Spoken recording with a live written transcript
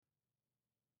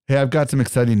Hey, I've got some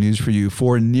exciting news for you.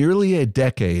 For nearly a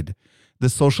decade, the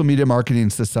Social Media Marketing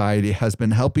Society has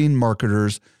been helping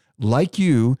marketers like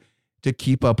you to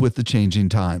keep up with the changing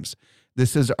times.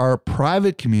 This is our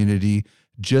private community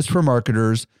just for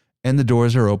marketers, and the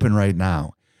doors are open right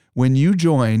now. When you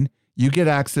join, you get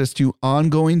access to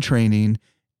ongoing training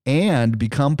and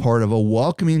become part of a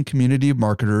welcoming community of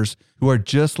marketers who are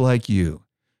just like you.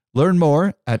 Learn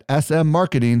more at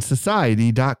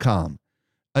smmarketingsociety.com.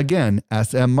 Again,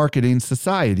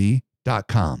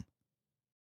 smmarketingsociety.com.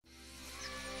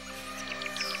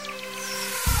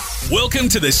 Welcome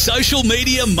to the Social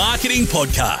Media Marketing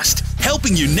Podcast,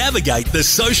 helping you navigate the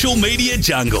social media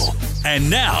jungle. And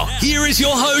now, here is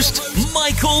your host,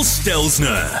 Michael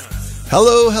Stelzner.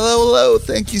 Hello.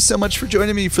 Thank you so much for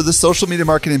joining me for the Social Media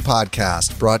Marketing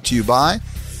Podcast, brought to you by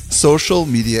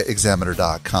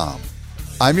socialmediaexaminer.com.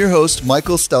 I'm your host,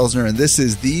 Michael Stelzner, and this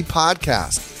is the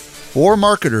podcast for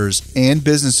marketers and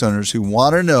business owners who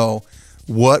want to know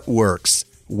what works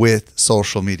with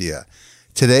social media.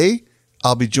 Today,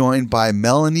 I'll be joined by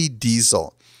Melanie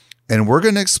Diesel, and we're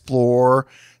going to explore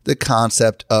the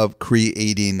concept of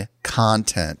creating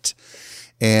content.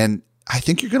 And I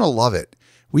think you're going to love it.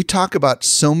 We talk about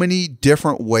so many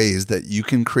different ways that you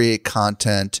can create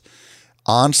content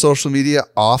on social media,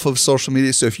 off of social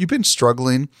media. So if you've been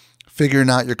struggling figuring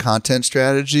out your content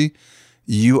strategy,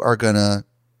 you are going to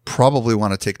probably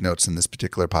want to take notes in this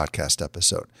particular podcast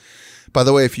episode. By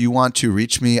the way, if you want to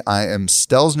reach me, I am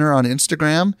Stelzner on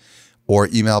Instagram or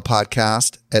email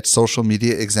podcast at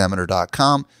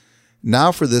socialmediaexaminer.com.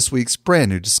 Now for this week's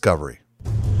brand new discovery.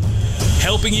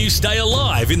 Helping you stay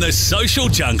alive in the social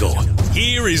jungle.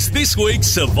 Here is this week's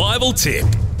survival tip.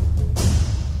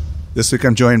 This week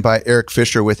I'm joined by Eric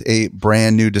Fisher with a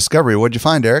brand new discovery. What'd you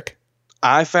find, Eric?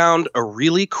 I found a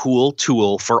really cool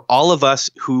tool for all of us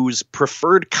whose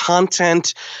preferred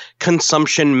content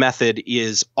consumption method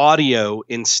is audio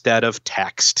instead of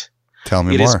text. Tell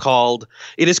me more.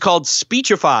 It is called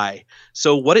Speechify.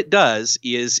 So what it does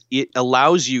is it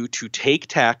allows you to take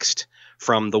text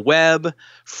from the web,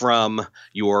 from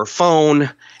your phone,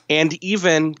 and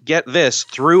even, get this,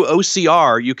 through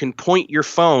OCR, you can point your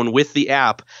phone with the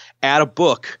app at a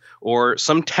book or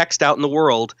some text out in the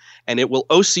world, and it will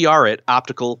OCR it,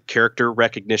 optical character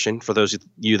recognition, for those of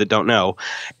you that don't know.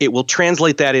 It will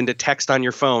translate that into text on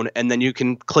your phone, and then you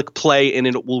can click play, and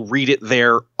it will read it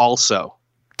there also.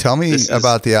 Tell me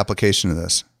about the application of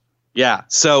this. Yeah,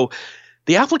 so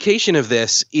the application of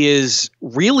this is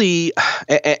really,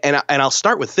 and I'll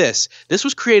start with this. This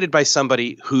was created by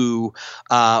somebody who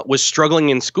was struggling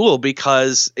in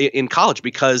college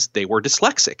because they were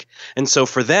dyslexic. And so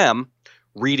for them,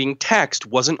 reading text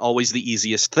wasn't always the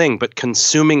easiest thing, but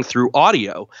consuming through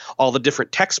audio all the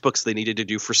different textbooks they needed to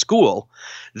do for school,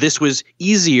 this was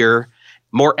easier,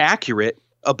 more accurate,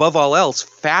 above all else,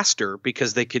 faster,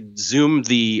 because they could zoom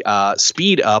the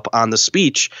speed up on the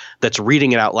speech that's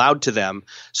reading it out loud to them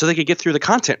so they could get through the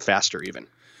content faster even.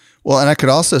 Well, and I could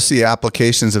also see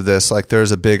applications of this, like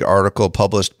there's a big article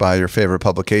published by your favorite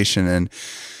publication, and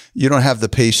you don't have the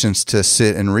patience to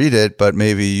sit and read it, but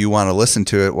maybe you want to listen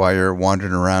to it while you're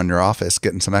wandering around your office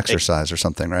getting some exercise or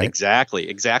something, right? Exactly.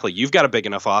 You've got a big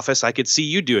enough office. I could see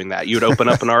you doing that. You'd open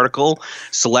up an article,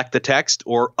 select the text,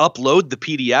 or upload the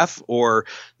PDF or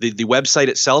the website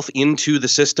itself into the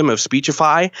system of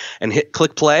Speechify and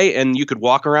click play, and you could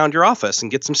walk around your office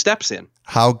and get some steps in.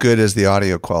 How good is the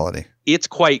audio quality? It's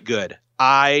quite good.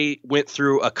 I went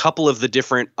through a couple of the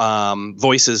different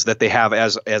voices that they have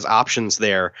as options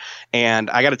there. And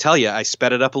I got to tell you, I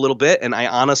sped it up a little bit, and I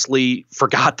honestly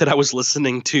forgot that I was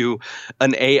listening to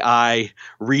an AI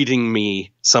reading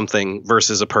me something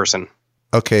versus a person.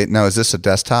 Okay. Now, is this a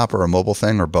desktop or a mobile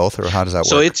thing or both, or how does that work?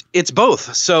 So it's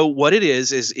both. So what it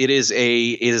is it is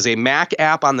a Mac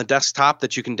app on the desktop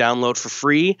that you can download for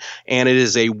free, and it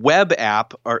is a web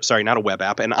app, or sorry, not a web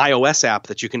app, an iOS app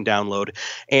that you can download,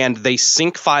 and they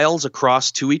sync files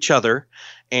across to each other,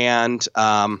 and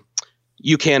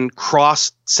you can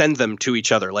cross send them to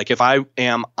each other. Like if I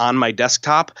am on my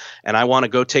desktop and I want to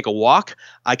go take a walk,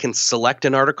 I can select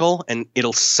an article and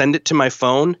it'll send it to my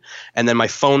phone, and then my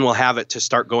phone will have it to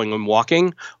start going and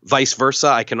walking. Vice versa,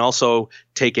 I can also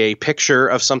take a picture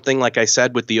of something, like I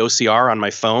said, with the OCR on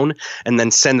my phone, and then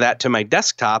send that to my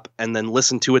desktop and then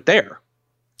listen to it there.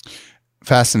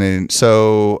 Fascinating.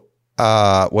 So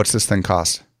what's this thing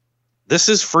cost? This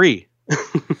is free.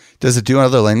 Does it do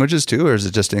other languages too, or is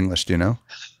it just English? Do you know?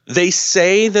 They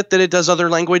say that it does other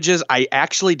languages. I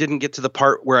actually didn't get to the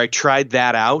part where I tried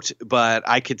that out, but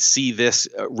I could see this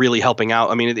really helping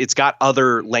out. I mean, it's got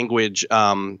other language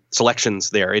selections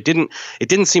there. It didn't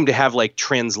seem to have like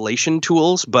translation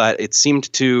tools, but it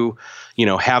seemed to,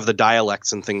 have the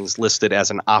dialects and things listed as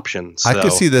an option. So, I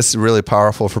could see this really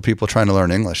powerful for people trying to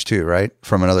learn English too, right?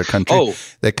 From another country. Oh.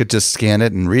 They could just scan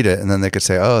it and read it, and then they could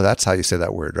say, oh, that's how you say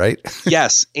that word, right?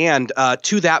 Yes. And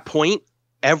to that point,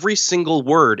 every single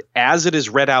word as it is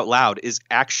read out loud is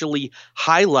actually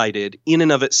highlighted in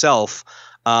and of itself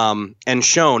and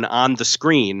shown on the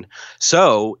screen.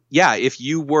 So, yeah, if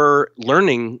you were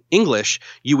learning English,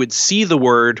 you would see the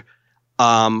word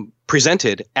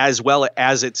presented as well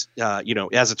as it's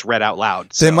as it's read out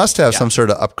loud. So, they must have some sort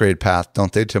of upgrade path,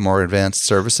 don't they, to more advanced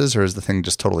services, or is the thing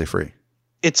just totally free?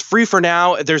 It's free for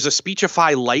now. There's a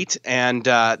Speechify Lite, and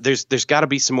there's got to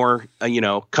be some more,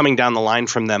 coming down the line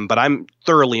from them. But I'm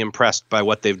thoroughly impressed by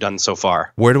what they've done so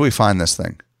far. Where do we find this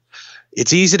thing?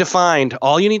 It's easy to find.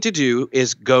 All you need to do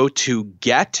is go to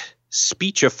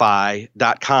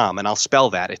getspeechify.com, and I'll spell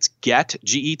that. It's get,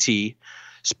 G-E-T,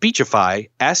 Speechify,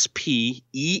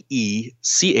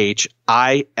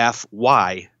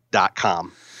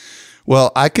 SPEECHIFY.com.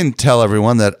 Well, I can tell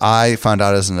everyone that I found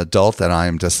out as an adult that I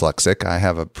am dyslexic. I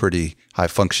have a pretty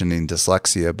high-functioning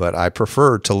dyslexia, but I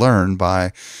prefer to learn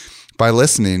by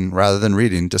listening rather than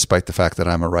reading, despite the fact that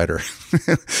I'm a writer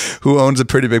who owns a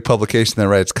pretty big publication that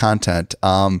writes content.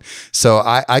 So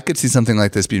I could see something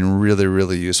like this being really,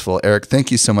 really useful. Eric,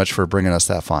 thank you so much for bringing us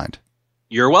that find.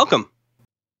 You're welcome.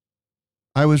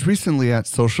 I was recently at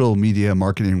Social Media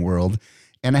Marketing World,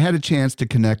 and I had a chance to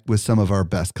connect with some of our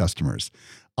best customers.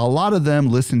 A lot of them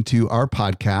listen to our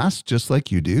podcast, just like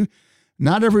you do.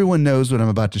 Not everyone knows what I'm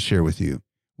about to share with you.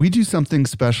 We do something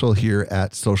special here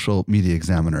at Social Media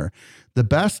Examiner. The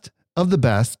best of the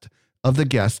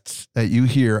guests that you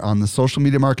hear on the Social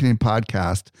Media Marketing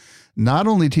Podcast not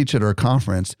only teach at our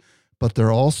conference, but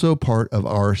they're also part of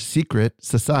our secret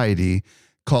society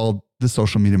called the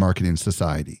Social Media Marketing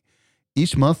Society.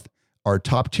 Each month, our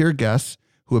top-tier guests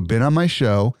who have been on my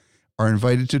show are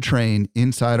invited to train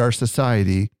inside our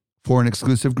society for an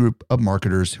exclusive group of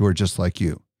marketers who are just like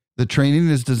you. The training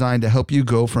is designed to help you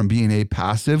go from being a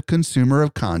passive consumer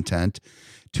of content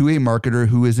to a marketer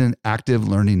who is in active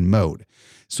learning mode.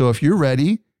 So if you're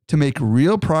ready to make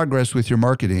real progress with your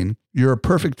marketing, you're a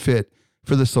perfect fit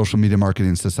for the Social Media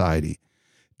Marketing Society.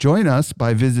 Join us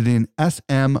by visiting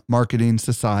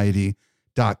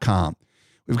smmarketingsociety.com.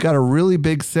 We've got a really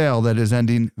big sale that is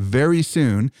ending very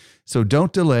soon, so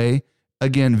don't delay.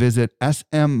 Again, visit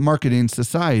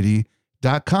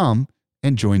smmarketingsociety.com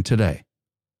and join today.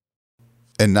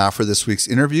 And now for this week's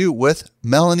interview with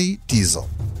Melanie Diesel.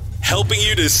 Helping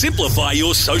you to simplify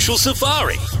your social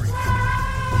safari.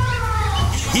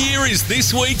 Here is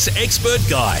this week's expert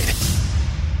guide.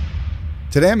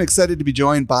 Today, I'm excited to be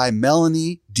joined by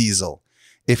Melanie Diesel.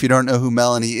 If you don't know who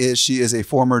Melanie is, she is a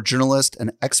former journalist,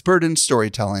 an expert in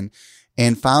storytelling,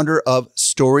 and founder of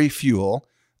Story Fuel,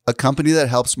 a company that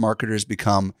helps marketers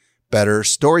become better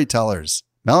storytellers.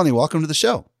 Melanie, welcome to the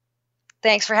show.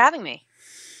 Thanks for having me.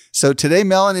 So today,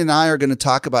 Melanie and I are going to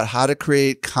talk about how to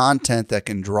create content that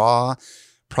can draw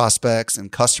prospects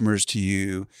and customers to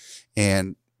you.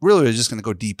 And really, we're just going to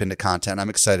go deep into content. I'm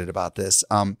excited about this.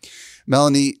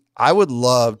 Melanie, I would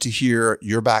love to hear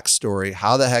your backstory.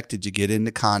 How the heck did you get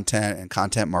into content and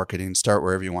content marketing? Start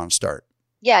wherever you want to start.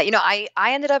 Yeah, I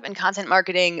ended up in content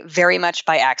marketing very much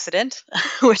by accident,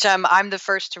 which I'm the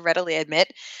first to readily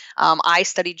admit. I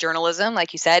studied journalism,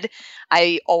 like you said.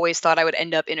 I always thought I would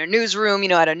end up in a newsroom,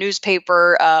 at a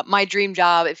newspaper. My dream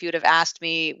job, if you would have asked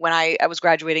me when I was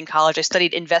graduating college, I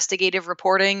studied investigative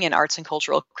reporting and arts and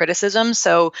cultural criticism.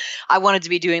 So I wanted to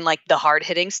be doing like the hard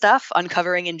hitting stuff,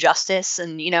 uncovering injustice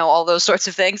and, all those sorts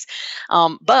of things.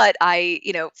 But I,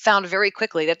 found very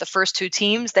quickly that the first two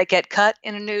teams that get cut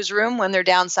in a newsroom when they're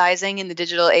downsizing in the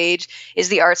digital age is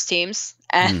the arts teams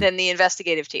and then the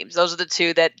investigative teams. Those are the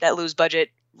two that lose budget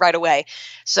right away.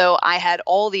 So I had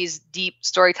all these deep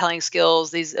storytelling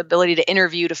skills, these ability to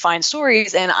interview, to find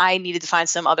stories, and I needed to find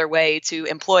some other way to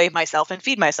employ myself and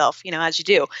feed myself, as you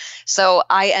do. So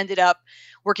I ended up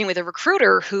working with a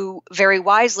recruiter who very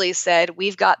wisely said,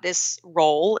 we've got this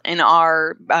role in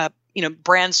our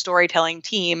brand storytelling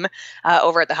team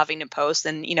over at the Huffington Post.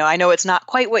 And, I know it's not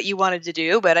quite what you wanted to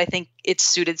do, but I think it's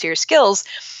suited to your skills.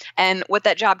 And what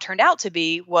that job turned out to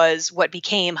be was what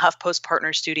became HuffPost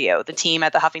Partner Studio, the team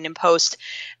at the Huffington Post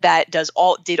that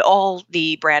did all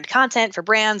the brand content for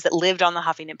brands that lived on the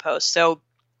Huffington Post. So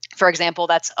For example,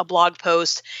 that's a blog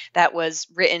post that was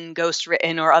written,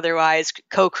 ghost-written, or otherwise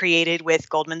co-created with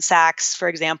Goldman Sachs, for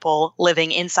example,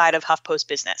 living inside of HuffPost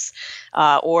Business,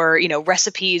 or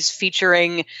recipes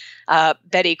featuring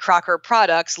Betty Crocker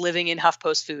products living in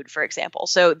HuffPost Food, for example.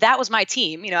 So that was my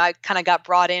team. I kind of got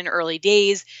brought in early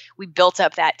days. We built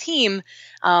up that team.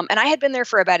 And I had been there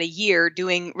for about a year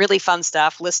doing really fun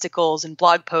stuff, listicles and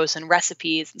blog posts and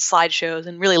recipes and slideshows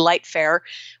and really light fare,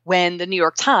 when the New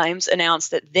York Times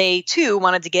announced that they too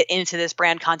wanted to get into this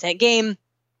brand content game.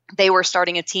 They were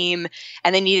starting a team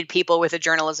and they needed people with a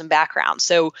journalism background.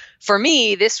 So for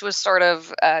me, this was sort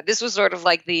of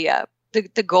like the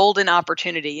golden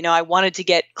opportunity. I wanted to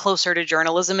get closer to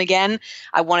journalism again.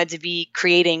 I wanted to be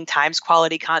creating Times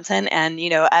quality content. And,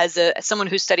 as someone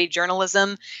who studied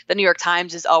journalism, the New York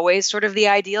Times is always sort of the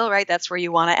ideal, right? That's where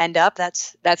you want to end up.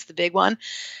 That's the big one.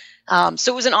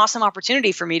 So it was an awesome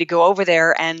opportunity for me to go over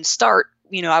there and start.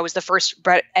 I was the first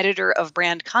editor of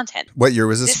brand content. What year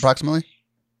was this approximately?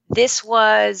 This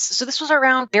was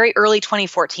around very early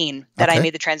 2014 that I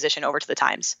made the transition over to the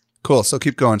Times. Cool. So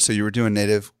keep going. So you were doing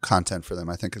native content for them,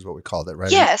 I think is what we called it,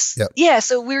 right? Yes. Yep. Yeah.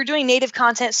 So we were doing native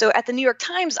content. So at the New York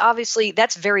Times, obviously,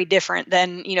 that's very different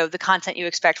than, the content you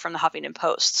expect from the Huffington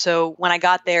Post. So when I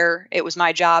got there, it was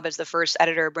my job as the first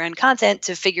editor of brand content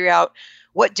to figure out,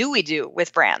 what do we do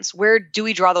with brands? Where do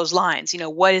we draw those lines?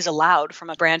 What is allowed from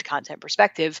a brand content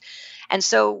perspective? And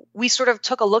so we sort of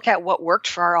took a look at what worked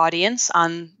for our audience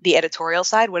on the editorial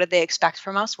side. What did they expect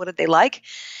from us? What did they like?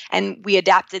 And we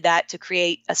adapted that to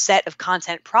create a set of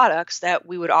content products that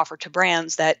we would offer to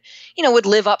brands that, would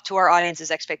live up to our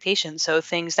audience's expectations. So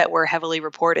things that were heavily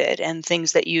reported and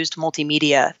things that used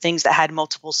multimedia, things that had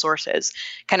multiple sources,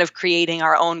 kind of creating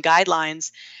our own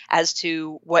guidelines as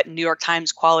to what New York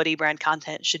Times quality brand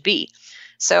content should be.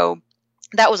 So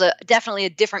that was definitely a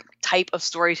different type of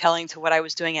storytelling to what I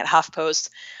was doing at HuffPost.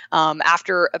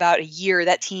 After about a year,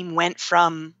 that team went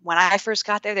from, when I first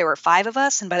got there were 5 of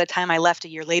us, and by the time I left a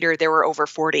year later, there were over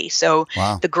 40. So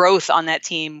wow. The growth on that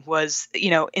team was,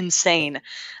 insane.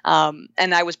 And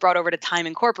I was brought over to Time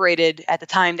Incorporated. At the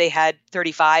time, they had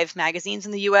 35 magazines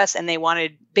in the U.S., and they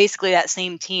wanted basically that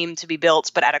same team to be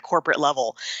built, but at a corporate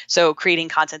level. So creating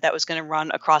content that was going to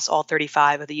run across all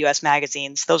 35 of the U.S.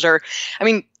 magazines.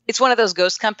 It's one of those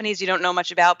ghost companies you don't know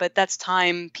much about, but that's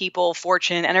Time, People,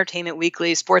 Fortune, Entertainment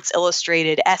Weekly, Sports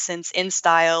Illustrated, Essence,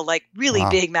 InStyle, like really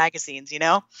big magazines,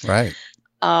 Right.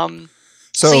 I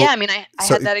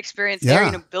had that experience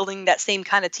there, building that same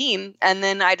kind of team. And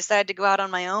then I decided to go out on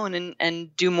my own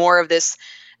and do more of this,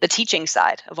 the teaching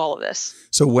side of all of this.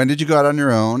 So when did you go out on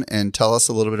your own, and tell us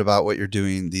a little bit about what you're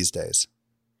doing these days?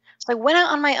 So I went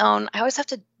out on my own. I always have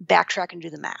to backtrack and do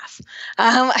the math.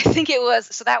 I think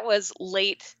that was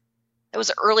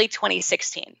early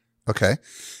 2016. Okay.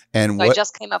 And I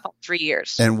just came up on 3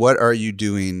 years. And what are you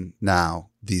doing now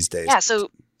these days? Yeah.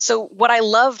 So what I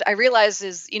realized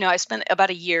is, I spent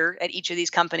about a year at each of these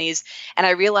companies, and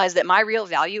I realized that my real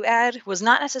value add was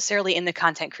not necessarily in the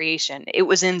content creation. It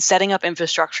was in setting up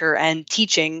infrastructure and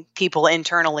teaching people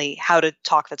internally how to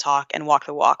talk the talk and walk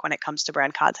the walk when it comes to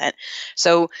brand content.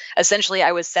 So essentially,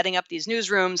 I was setting up these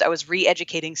newsrooms. I was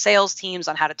re-educating sales teams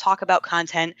on how to talk about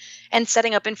content and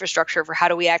setting up infrastructure for how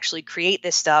do we actually create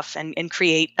this stuff and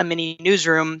create a mini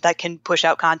newsroom that can push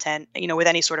out content, with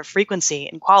any sort of frequency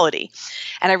and quality.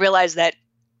 And I realized that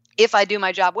if I do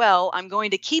my job well, I'm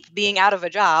going to keep being out of a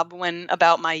job when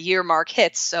about my year mark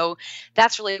hits. So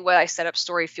that's really what I set up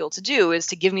Storyfuel to do, is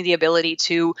to give me the ability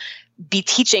to be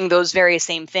teaching those very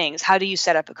same things. How do you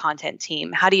set up a content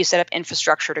team? How do you set up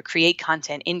infrastructure to create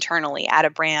content internally at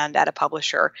a brand, at a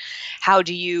publisher? How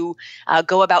do you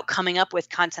go about coming up with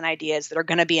content ideas that are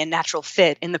going to be a natural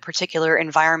fit in the particular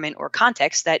environment or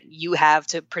context that you have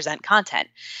to present content?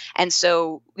 And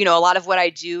so, a lot of what I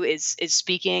do is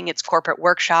speaking. It's corporate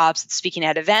workshops. It's speaking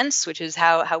at events, which is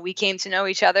how we came to know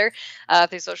each other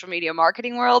through social media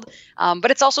marketing world.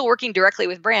 But it's also working directly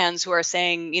with brands who are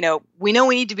saying, we know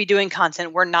we need to be doing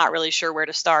content. We're not really sure where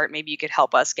to start. Maybe you could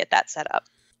help us get that set up.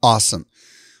 Awesome.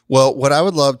 Well, what I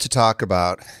would love to talk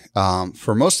about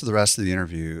for most of the rest of the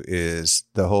interview is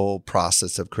the whole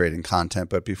process of creating content.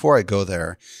 But before I go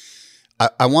there,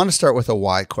 I want to start with a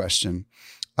why question.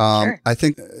 Sure. I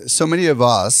think so many of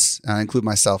us, and I include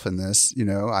myself in this,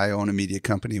 I own a media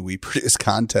company. We produce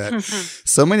content.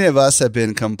 So many of us have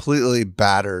been completely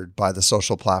battered by the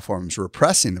social platforms'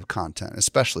 repressing of content,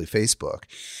 especially Facebook.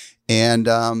 And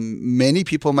many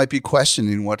people might be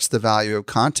questioning what's the value of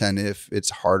content if it's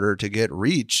harder to get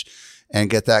reach and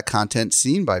get that content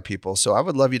seen by people. So I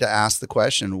would love you to ask the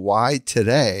question, why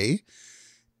today,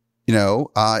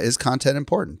 is content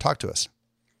important? Talk to us.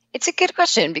 It's a good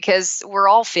question because we're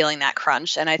all feeling that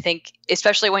crunch. And I think,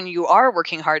 especially when you are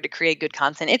working hard to create good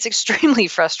content, it's extremely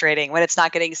frustrating when it's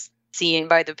not getting seen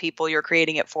by the people you're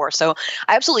creating it for. So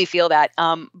I absolutely feel that.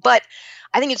 But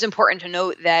I think it's important to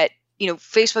note that,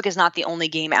 Facebook is not the only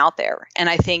game out there. And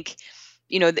I think,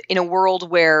 in a world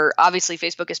where obviously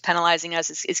Facebook is penalizing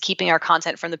us, is keeping our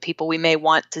content from the people we may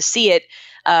want to see it,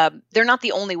 they're not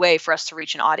the only way for us to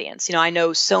reach an audience. I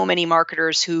know so many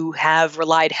marketers who have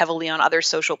relied heavily on other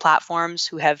social platforms,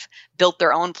 who have built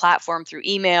their own platform through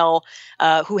email,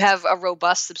 who have a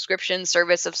robust subscription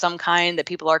service of some kind that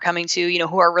people are coming to,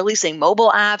 who are releasing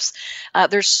mobile apps.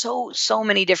 There's so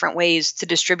many different ways to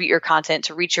distribute your content,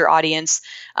 to reach your audience.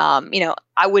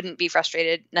 I wouldn't be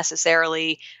frustrated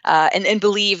necessarily and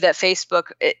believe that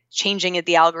Facebook changing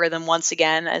the algorithm once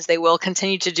again, as they will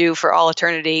continue to do for all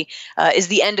eternity, is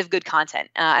the end of good content.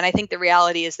 And I think the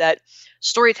reality is that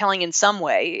storytelling in some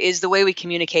way is the way we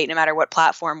communicate no matter what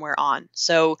platform we're on.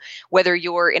 So whether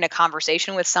you're in a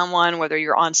conversation with someone, whether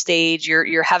you're on stage,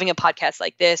 you're having a podcast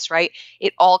like this, right?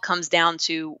 It all comes down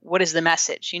to what is the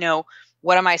message?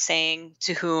 What am I saying,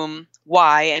 to whom,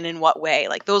 why, and in what way?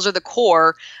 Like those are the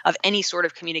core of any sort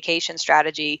of communication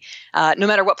strategy, no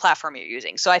matter what platform you're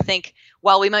using. So I think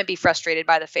while we might be frustrated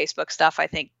by the Facebook stuff, I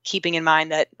think keeping in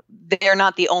mind that they're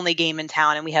not the only game in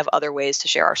town and we have other ways to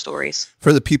share our stories.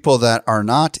 For the people that are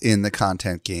not in the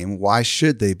content game, why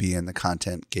should they be in the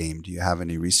content game? Do you have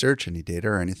any research, any data,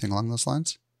 or anything along those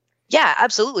lines? Yeah,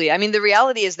 absolutely. I mean, the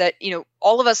reality is that,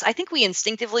 all of us, I think we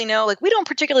instinctively know, like, we don't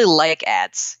particularly like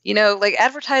ads. Like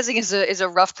advertising is a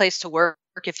rough place to work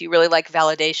if you really like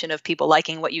validation of people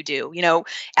liking what you do.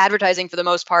 Advertising for the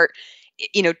most part,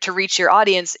 to reach your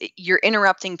audience, you're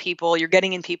interrupting people, you're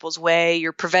getting in people's way,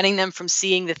 you're preventing them from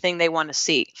seeing the thing they want to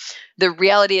see. The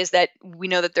reality is that we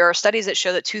know that there are studies that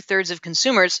show that 2/3 of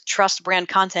consumers trust brand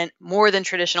content more than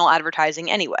traditional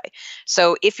advertising anyway.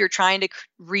 So if you're trying to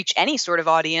reach any sort of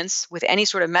audience with any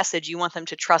sort of message you want them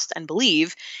to trust and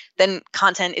believe, then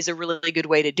content is a really good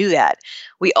way to do that.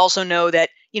 We also know that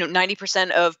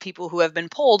 90% of people who have been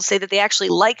polled say that they actually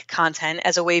like content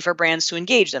as a way for brands to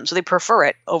engage them. So they prefer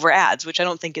it over ads, which I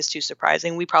don't think is too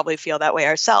surprising. We probably feel that way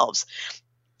ourselves.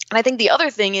 And I think the other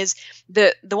thing is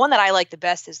the one that I like the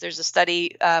best is there's a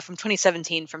study from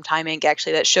 2017 from Time Inc.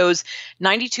 actually that shows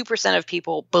 92% of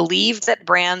people believe that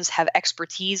brands have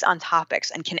expertise on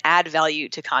topics and can add value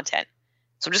to content.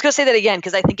 So I'm just going to say that again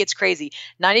because I think it's crazy.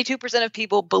 92% of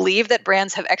people believe that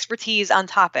brands have expertise on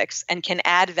topics and can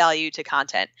add value to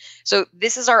content. So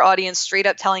this is our audience straight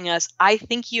up telling us, I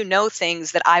think you know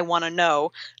things that I want to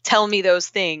know. Tell me those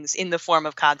things in the form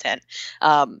of content.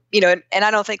 And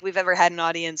I don't think we've ever had an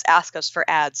audience ask us for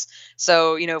ads.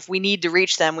 So, if we need to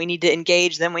reach them, we need to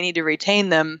engage them, we need to retain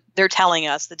them. They're telling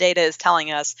us, the data is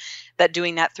telling us that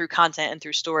doing that through content and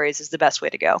through stories is the best way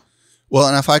to go. Well,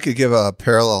 and if I could give a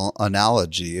parallel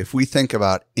analogy, if we think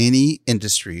about any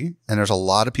industry, and there's a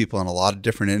lot of people in a lot of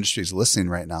different industries listening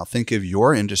right now, think of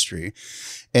your industry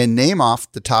and name off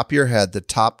the top of your head the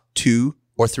top 2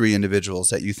 or 3 individuals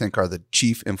that you think are the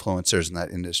chief influencers in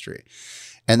that industry.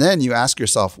 And then you ask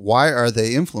yourself, why are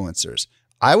they influencers?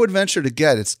 I would venture to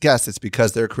guess it's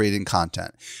because they're creating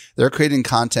content. They're creating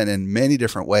content in many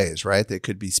different ways, right? They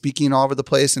could be speaking all over the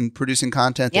place and producing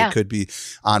content. Yeah. They could be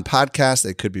on podcasts.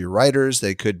 They could be writers.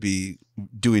 They could be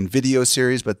doing video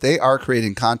series, but they are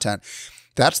creating content.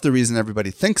 That's the reason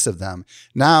everybody thinks of them.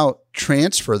 Now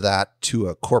transfer that to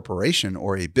a corporation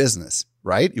or a business,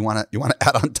 right? You want to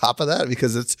add on top of that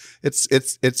because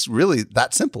it's really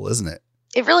that simple, isn't it?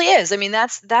 It really is. I mean,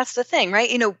 that's the thing,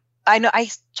 right? I know I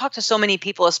talk to so many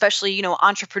people, especially,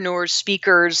 entrepreneurs,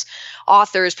 speakers,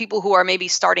 authors, people who are maybe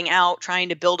starting out trying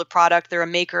to build a product. They're a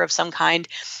maker of some kind.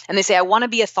 And they say, I want to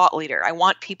be a thought leader. I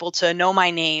want people to know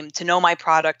my name, to know my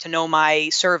product, to know my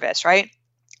service, right?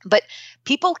 But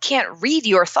people can't read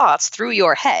your thoughts through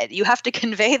your head. You have to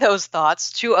convey those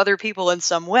thoughts to other people in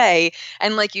some way.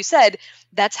 And like you said,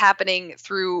 that's happening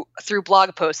through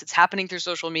blog posts. It's happening through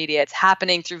social media. It's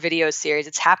happening through video series.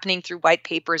 It's happening through white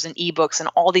papers and ebooks and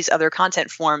all these other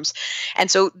content forms. And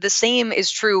so the same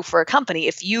is true for a company.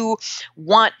 If you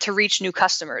want to reach new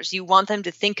customers, you want them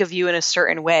to think of you in a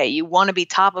certain way. You want to be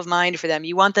top of mind for them.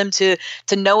 You want them to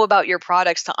know about your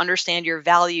products, to understand your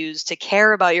values, to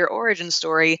care about your origin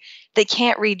story. They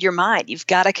can't read your mind. You've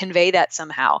got to convey that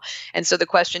somehow. And so the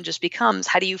question just becomes,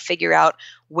 how do you figure out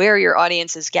where your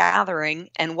audience is gathering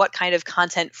and what kind of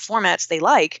content formats they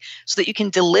like so that you can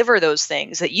deliver those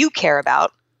things that you care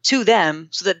about to them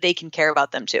so that they can care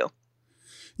about them too?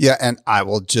 Yeah. And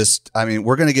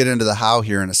we're going to get into the how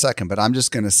here in a second, but I'm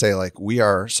just going to say, like, we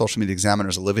are Social Media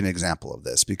Examiners, a living example of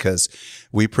this, because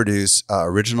we produce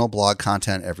original blog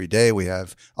content every day. We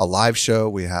have a live show.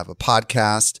 We have a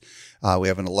podcast. We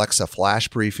have an Alexa flash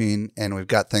briefing, and we've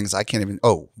got things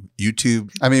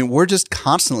YouTube. I mean, we're just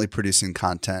constantly producing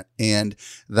content, and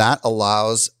that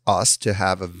allows us to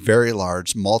have a very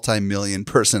large multi-million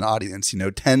person audience.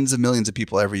 Tens of millions of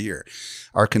people every year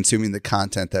are consuming the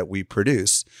content that we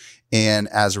produce. And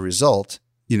as a result,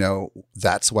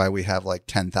 that's why we have like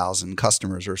 10,000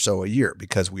 customers or so a year,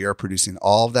 because we are producing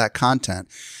all of that content,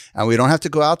 and we don't have to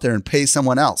go out there and pay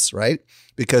someone else, right?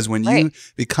 Because when you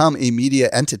become a media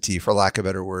entity, for lack of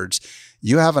better words,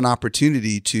 you have an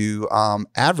opportunity to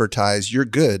advertise your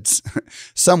goods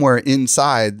somewhere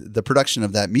inside the production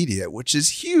of that media, which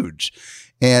is huge.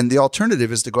 And the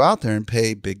alternative is to go out there and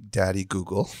pay Big Daddy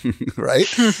Google,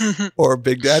 right? Or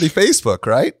Big Daddy Facebook,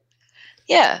 right?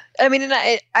 Yeah. I mean, and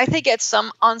I think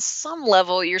on some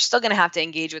level, you're still going to have to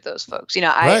engage with those folks.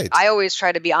 I always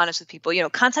try to be honest with people.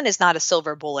 Content is not a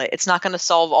silver bullet. It's not going to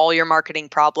solve all your marketing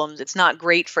problems. It's not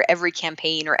great for every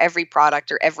campaign or every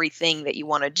product or everything that you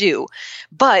want to do.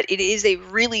 But it is a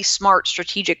really smart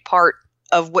strategic part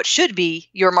of what should be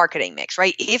your marketing mix,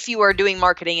 right? If you are doing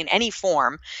marketing in any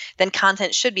form, then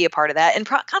content should be a part of that. And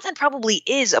content probably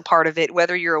is a part of it,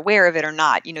 whether you're aware of it or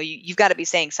not. You've got to be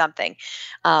saying something.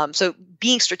 So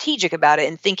being strategic about it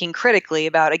and thinking critically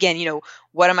about, again,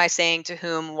 what am I saying to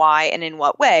whom, why, and in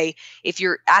what way? If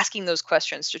you're asking those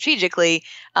questions strategically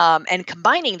and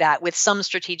combining that with some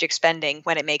strategic spending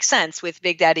when it makes sense with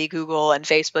Big Daddy Google and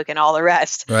Facebook and all the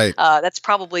rest, right? That's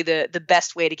probably the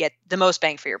best way to get the most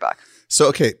bang for your buck. So,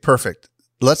 okay, perfect.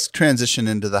 Let's transition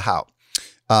into the how.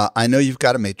 I know you've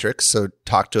got a matrix, so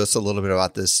talk to us a little bit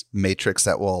about this matrix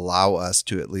that will allow us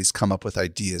to at least come up with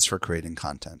ideas for creating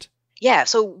content. Yeah.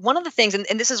 So one of the things, and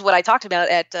this is what I talked about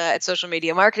at Social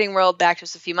Media Marketing World back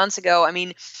just a few months ago. I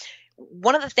mean,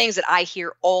 one of the things that I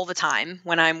hear all the time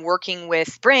when I'm working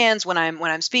with brands, when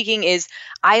I'm speaking, is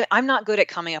I'm not good at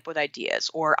coming up with ideas,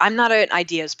 or I'm not an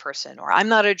ideas person, or I'm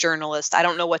not a journalist. I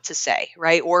don't know what to say,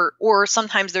 right? Or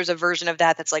sometimes there's a version of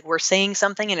that that's like we're saying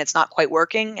something and it's not quite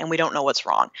working and we don't know what's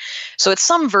wrong. So it's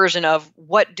some version of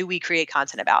what do we create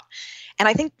content about? And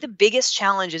I think the biggest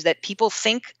challenge is that people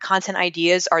think content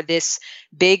ideas are this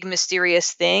big,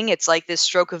 mysterious thing. It's like this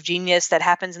stroke of genius that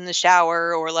happens in the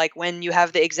shower, or like when you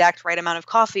have the exact right amount of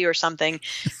coffee or something.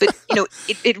 But,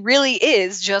 it really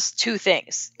is just two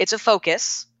things. It's a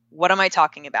focus. What am I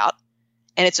talking about?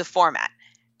 And it's a format.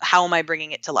 How am I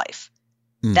bringing it to life?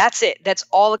 That's it. That's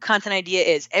all a content idea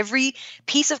is. Every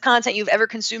piece of content you've ever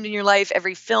consumed in your life,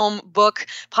 every film, book,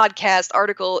 podcast,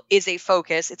 article is a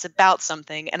focus. It's about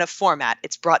something and a format.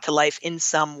 It's brought to life in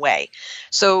some way.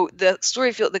 So the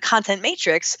the content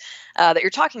matrix that you're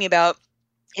talking about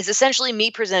is essentially me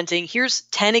presenting, here's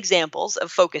 10 examples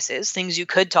of focuses, things you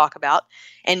could talk about,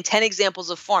 and 10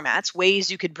 examples of formats, ways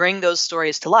you could bring those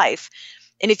stories to life.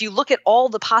 And if you look at all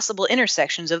the possible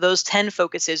intersections of those 10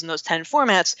 focuses and those 10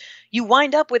 formats, you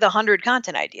wind up with 100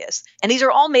 content ideas. And these are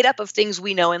all made up of things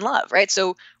we know and love, right?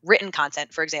 So written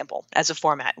content, for example, as a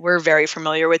format, we're very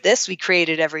familiar with this. We create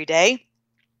it every day.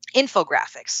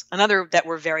 Infographics, another that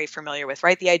we're very familiar with,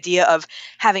 right? The idea of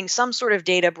having some sort of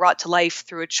data brought to life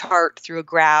through a chart, through a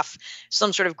graph,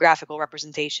 some sort of graphical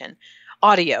representation.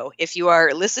 Audio. If you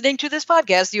are listening to this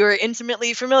podcast, you are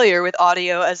intimately familiar with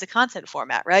audio as a content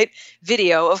format, right?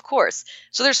 Video, of course.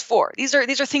 So there's 4. These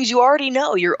are things you already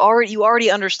know. You already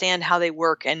understand how they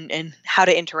work and how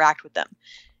to interact with them.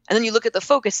 And then you look at the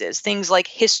focuses, things like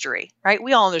history, right?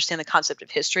 We all understand the concept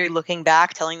of history, looking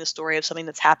back, telling the story of something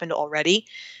that's happened already.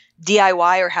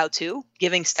 DIY or how-to,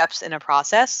 giving steps in a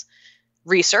process.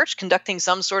 Research, conducting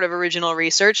some sort of original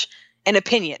research. And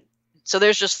opinion. So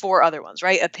there's just 4 other ones,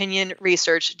 right? Opinion,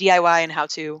 research, DIY, and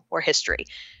how-to, or history.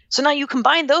 So now you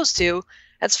combine those two,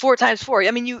 that's 4 times 4. I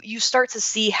mean, you start to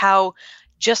see how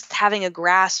just having a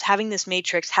grasp, having this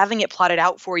matrix, having it plotted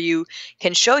out for you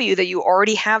can show you that you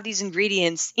already have these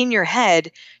ingredients in your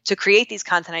head to create these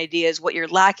content ideas. What you're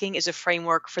lacking is a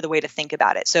framework for the way to think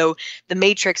about it. So the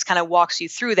matrix kind of walks you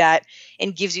through that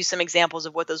and gives you some examples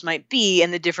of what those might be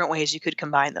and the different ways you could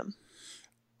combine them.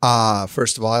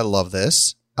 First of all, I love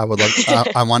this. I would love.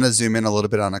 I want to zoom in a little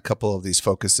bit on a couple of these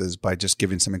focuses by just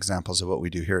giving some examples of what we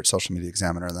do here at Social Media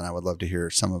Examiner, and then I would love to hear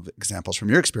some of the examples from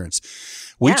your experience.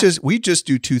 We just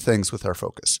do 2 things with our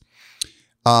focus.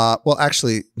 Well,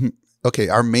 actually, okay.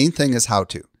 Our main thing is how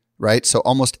to, right? So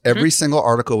almost every single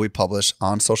article we publish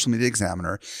on Social Media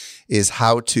Examiner is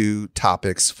how to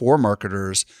topics for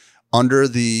marketers under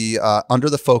the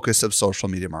focus of social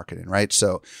media marketing, right?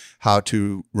 So how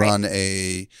to run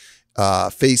a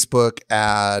Facebook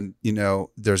ad,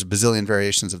 there's a bazillion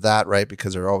variations of that, right?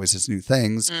 Because there are always these new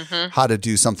things. How to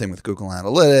do something with Google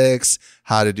Analytics,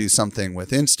 how to do something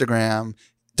with Instagram,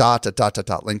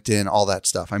 LinkedIn, all that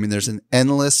stuff. I mean, there's an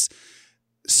endless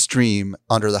stream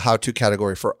under the how-to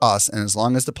category for us. And as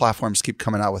long as the platforms keep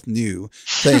coming out with new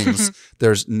things,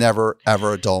 there's never,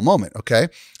 ever a dull moment. Okay.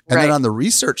 And then on the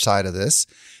research side of this,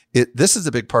 this is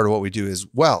a big part of what we do as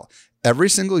well. Every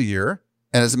single year,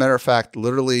 and as a matter of fact,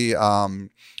 literally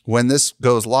when this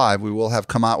goes live, we will have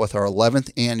come out with our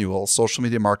 11th annual social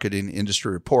media marketing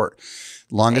industry report,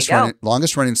 longest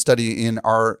running study in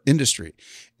our industry.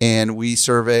 And we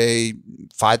survey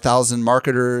 5,000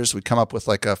 marketers. We come up with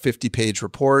like a 50-page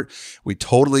report. We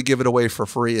totally give it away for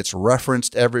free. It's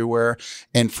referenced everywhere.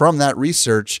 And from that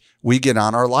research, we get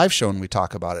on our live show and we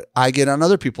talk about it. I get on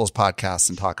other people's podcasts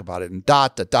and talk about it, and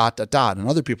and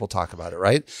other people talk about it,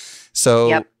 right?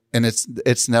 So, and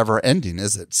it's never ending,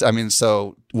 is it? I mean,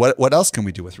 so what else can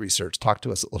we do with research? Talk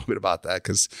to us a little bit about that,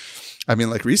 because I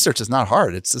mean, like, research is not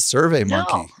hard. It's a survey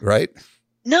monkey, right?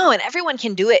 No, and everyone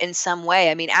can do it in some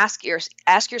way. I mean, ask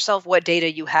yourself what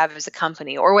data you have as a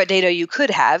company, or what data you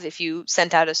could have if you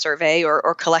sent out a survey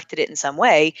or collected it in some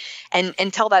way, and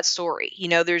tell that story.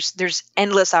 There's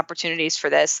endless opportunities for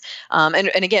this.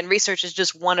 And again, research is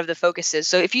just one of the focuses.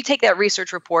 So if you take that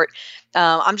research report,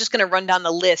 I'm just going to run down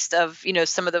the list of,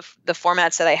 some of the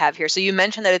formats that I have here. So you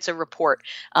mentioned that it's a report.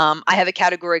 I have a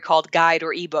category called guide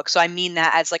or ebook. So I mean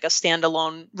that as like a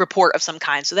standalone report of some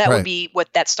kind. So that would be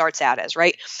what that starts out as,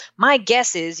 right? My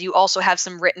guess is you also have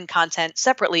some written content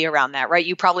separately around that, right?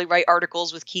 You probably write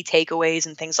articles with key takeaways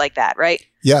and things like that, right?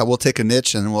 Yeah, we'll take a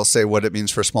niche and we'll say what it means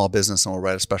for small business, and we'll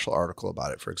write a special article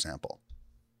about it, for example.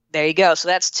 There you go. So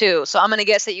that's 2. So I'm going to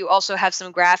guess that you also have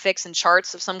some graphics and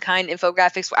charts of some kind,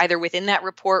 infographics, either within that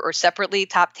report or separately,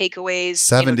 top takeaways,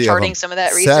 70 charting of them. some of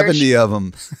that research. 70 of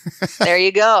them. There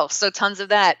you go. So tons of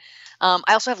that.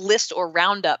 I also have list or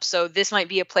roundup. So this might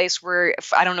be a place where,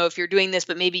 I don't know if you're doing this,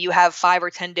 but maybe you have 5 or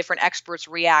 10 different experts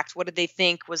react. What did they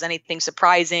think? Was anything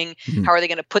surprising? How are they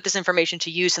going to put this information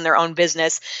to use in their own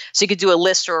business? So you could do a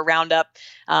list or a roundup,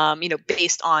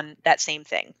 based on that same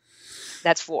thing.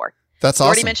 That's 4. That's you awesome.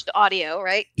 already mentioned audio,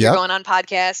 right? Yep. You're going on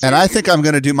podcasts. And I think I'm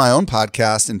going to do my own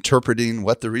podcast interpreting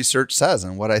what the research says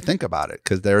and what I think about it,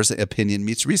 because there's opinion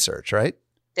meets research, right?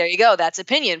 There you go. That's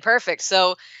opinion. Perfect.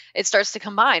 So it starts to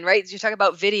combine, right? You talk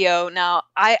about video. Now,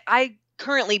 I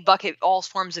currently bucket all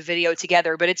forms of video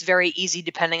together, but it's very easy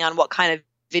depending on what kind of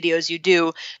videos you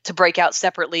do to break out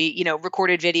separately,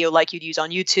 recorded video like you'd use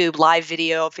on YouTube, live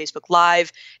video, Facebook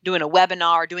Live, doing a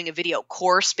webinar, doing a video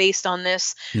course based on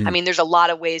this. I mean, there's a lot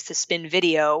of ways to spin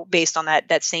video based on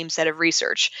that same set of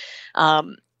research. I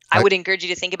would encourage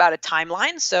you to think about a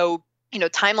timeline. So,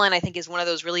 timeline, I think, is one of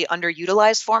those really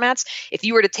underutilized formats. If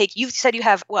you were to take, you said you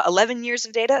have 11 years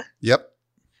of data? Yep.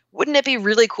 Wouldn't it be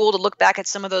really cool to look back at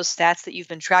some of those stats that you've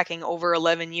been tracking over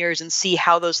 11 years and see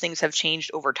how those things have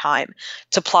changed over time,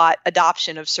 to plot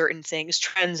adoption of certain things,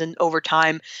 trends, and over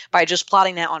time by just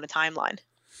plotting that on a timeline?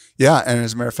 Yeah, and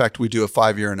as a matter of fact, we do a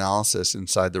 5-year analysis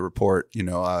inside the report.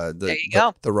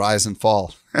 The rise and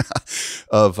fall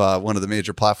of one of the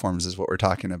major platforms is what we're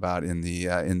talking about in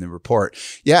the report.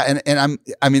 Yeah, and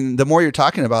I mean, the more you're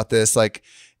talking about this, like,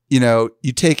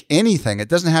 you take anything. It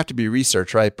doesn't have to be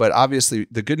research, right? But obviously,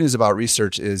 the good news about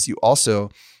research is you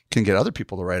also can get other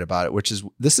people to write about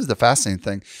it. This is the fascinating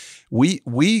thing.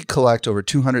 We collect over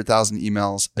 200,000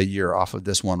 emails a year off of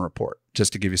this one report,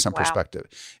 just to give you some perspective.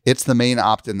 It's the main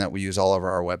opt-in that we use all over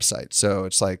our website. So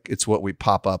it's what we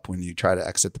pop up when you try to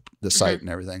exit the site and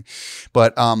everything.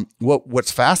 But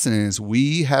what's fascinating is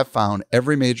we have found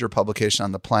every major publication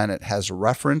on the planet has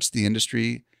referenced the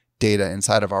industry data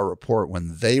inside of our report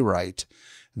when they write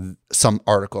some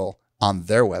article on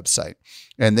their website,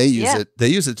 and they use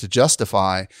it to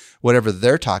justify whatever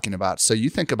they're talking about. So you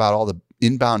think about all the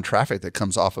inbound traffic that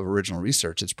comes off of original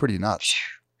research. It's pretty nuts.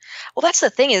 Well, that's the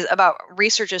thing is about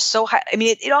research is so high. I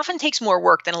mean, it often takes more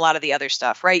work than a lot of the other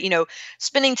stuff, right?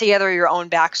 Spinning together your own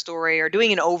backstory or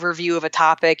doing an overview of a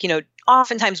topic,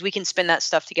 oftentimes we can spin that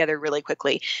stuff together really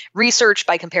quickly. Research,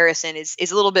 by comparison, is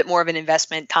a little bit more of an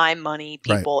investment, time, money,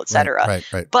 people, et cetera.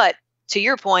 Right. But to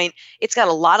your point, it's got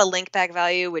a lot of link back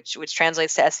value, which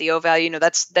translates to SEO value.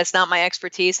 That's not my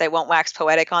expertise. I won't wax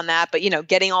poetic on that, but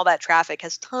getting all that traffic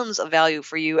has tons of value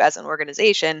for you as an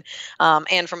organization,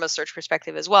 and from a search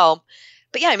perspective as well.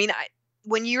 But yeah, I mean,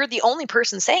 when you're the only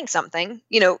person saying something,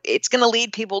 it's going to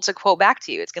lead people to quote back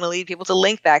to you. It's going to lead people to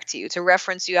link back to you, to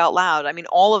reference you out loud. I mean,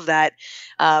 all of that,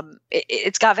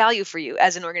 it's got value for you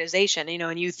as an organization.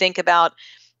 And you think about,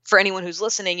 for anyone who's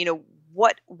listening,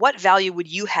 what value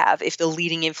would you have if the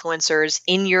leading influencers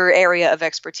in your area of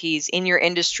expertise, in your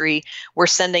industry, were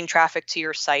sending traffic to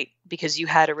your site because you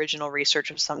had original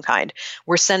research of some kind?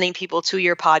 We're sending people to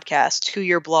your podcast, to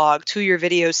your blog, to your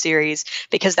video series,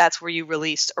 because that's where you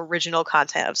released original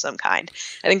content of some kind.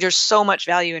 I think there's so much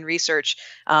value in research,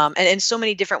 and in so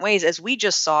many different ways. As we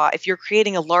just saw, if you're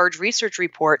creating a large research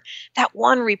report, that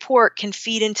one report can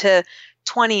feed into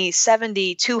 20,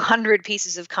 70, 200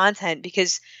 pieces of content,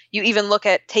 because you even look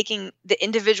at taking the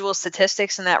individual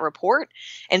statistics in that report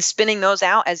and spinning those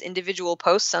out as individual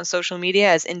posts on social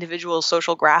media, as individual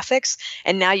social graphics.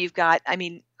 And now you've got, I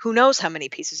mean, who knows how many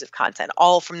pieces of content,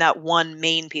 all from that one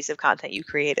main piece of content you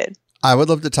created. I would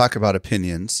love to talk about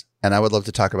opinions, and I would love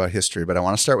to talk about history, but I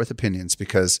want to start with opinions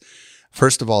because,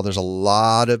 first of all, there's a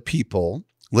lot of people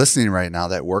listening right now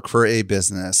that work for a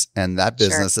business, and that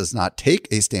business does not take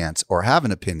a stance or have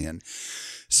an opinion.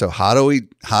 So how do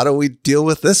we deal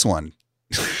with this one?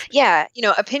 Yeah,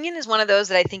 opinion is one of those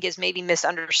that I think is maybe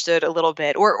misunderstood a little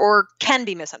bit, or can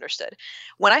be misunderstood.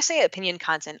 When I say opinion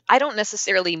content, I don't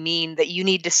necessarily mean that you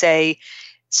need to say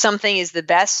something is the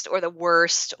best or the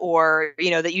worst, or,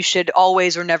 that you should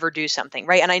always or never do something,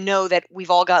 right? And I know that we've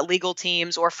all got legal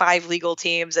teams, or 5 legal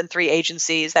teams and 3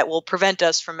 agencies that will prevent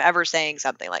us from ever saying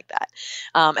something like that.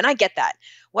 And I get that.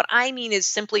 What I mean is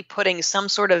simply putting some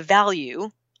sort of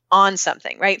value on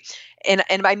something, right? And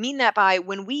I mean that by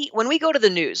when we go to the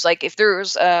news, like if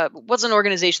there's what's an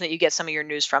organization that you get some of your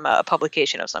news from, a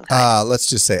publication of some kind? Let's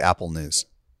just say Apple News.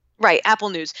 Right, Apple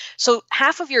News. So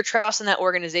half of your trust in that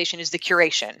organization is the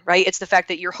curation, right? It's the fact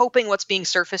that you're hoping what's being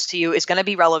surfaced to you is going to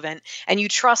be relevant, and you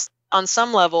trust on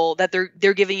some level that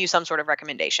they're giving you some sort of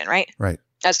recommendation, right? Right.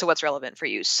 As to what's relevant for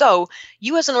you. So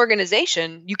you as an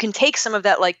organization, you can take some of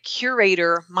that like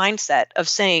curator mindset of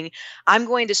saying, I'm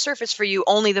going to surface for you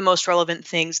only the most relevant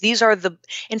things. These are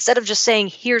instead of just saying,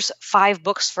 here's 5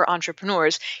 books for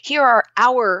entrepreneurs, here are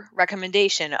our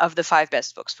recommendation of the 5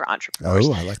 best books for entrepreneurs.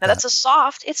 Oh, I like that. Now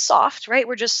it's soft, right?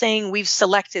 We're just saying we've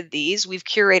selected these, we've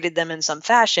curated them in some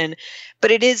fashion, but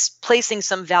it is placing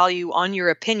some value on your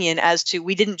opinion as to,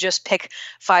 we didn't just pick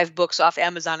 5 books off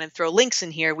Amazon and throw links in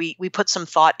here. We put some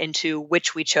thought into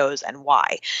which we chose and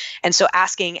why. And so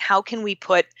asking, how can we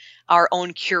put our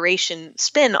own curation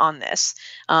spin on this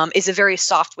is a very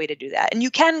soft way to do that. And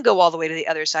you can go all the way to the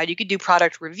other side. You could do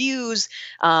product reviews.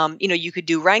 You could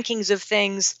do rankings of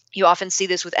things. You often see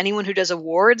this with anyone who does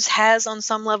awards has on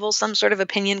some level some sort of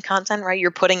opinion content, right?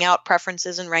 You're putting out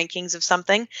preferences and rankings of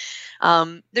something.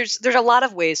 There's a lot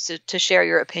of ways to share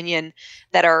your opinion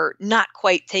that are not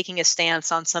quite taking a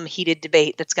stance on some heated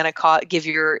debate that's going to give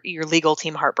your legal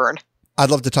team heartburn. I'd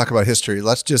love to talk about history.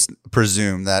 Let's just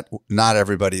presume that not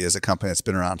everybody is a company that's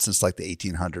been around since like the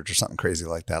 1800s or something crazy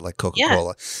like that, like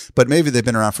Coca-Cola. Yeah. But maybe they've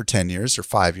been around for 10 years or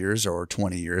 5 years or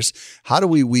 20 years. How do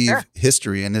we weave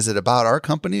history? And is it about our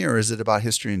company or is it about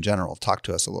history in general? Talk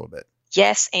to us a little bit.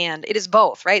 Yes, and it is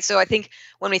both, right? So I think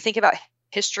when we think about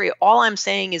history, all I'm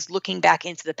saying is looking back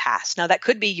into the past. Now, that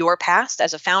could be your past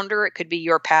as a founder. It could be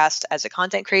your past as a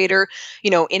content creator.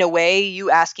 In a way,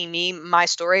 you asking me my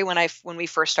story when we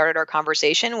first started our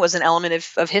conversation was an element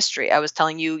of history. I was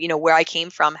telling you, where I came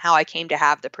from, how I came to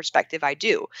have the perspective I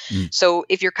do. So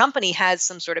if your company has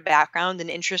some sort of background, an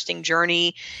interesting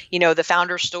journey, the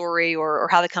founder story or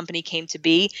how the company came to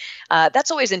be,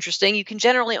 that's always interesting. You can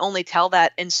generally only tell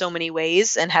that in so many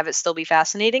ways and have it still be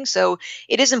fascinating. So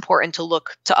it is important to look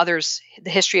to others,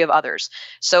 the history of others.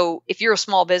 So if you're a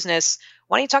small business,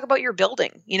 why don't you talk about your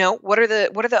building? What are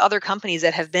the other companies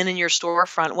that have been in your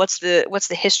storefront? What's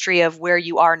the history of where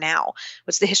you are now?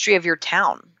 What's the history of your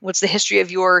town? What's the history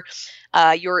of your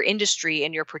industry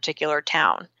in your particular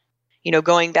town?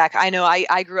 Going back, I know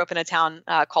I grew up in a town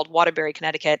called Waterbury,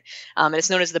 Connecticut, and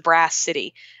it's known as the Brass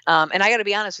City. And I got to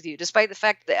be honest with you, despite the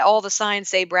fact that all the signs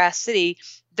say Brass City,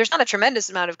 there's not a tremendous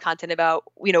amount of content about,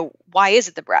 why is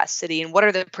it the Brass City and what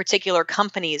are the particular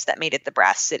companies that made it the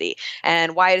Brass City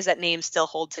and why does that name still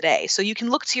hold today? So you can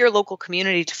look to your local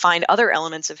community to find other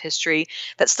elements of history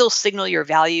that still signal your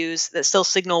values, that still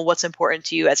signal what's important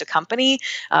to you as a company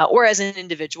or as an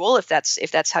individual, if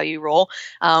that's how you roll,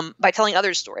 by telling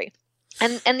others' story.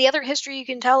 And the other history you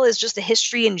can tell is just the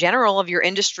history in general of your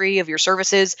industry, of your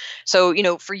services. So,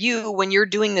 for you, when you're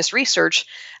doing this research,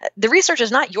 the research is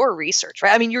not your research,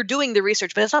 right? I mean, you're doing the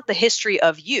research, but it's not the history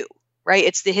of you, right?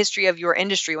 It's the history of your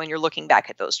industry when you're looking back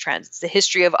at those trends. It's the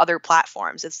history of other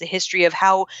platforms. It's the history of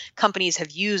how companies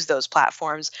have used those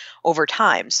platforms over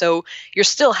time. So you're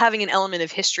still having an element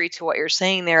of history to what you're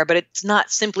saying there, but it's not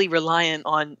simply reliant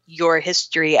on your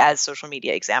history as Social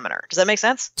Media Examiner. Does that make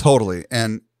sense? Totally.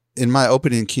 And in my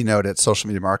opening keynote at Social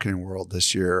Media Marketing World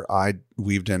this year, I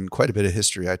weaved in quite a bit of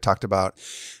history. I talked about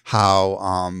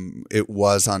how it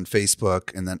was on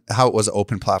Facebook and then how it was an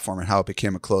open platform and how it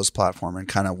became a closed platform, and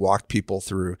kind of walked people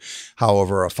through how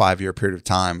over a 5-year period of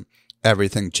time,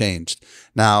 everything changed.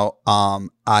 Now,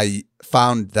 I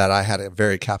found that I had a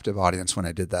very captive audience when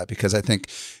I did that, because I think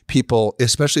people,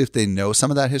 especially if they know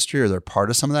some of that history or they're part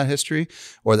of some of that history,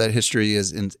 or that history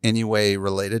is in any way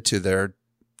related to their,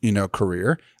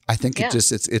 career, I think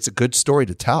it's a good story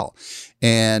to tell,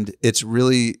 and it's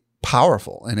really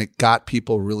powerful, and it got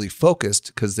people really focused,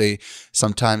 because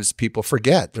sometimes people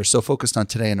forget. They're so focused on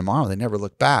today and tomorrow, they never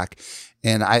look back.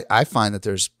 And I find that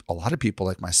there's a lot of people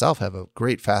like myself have a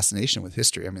great fascination with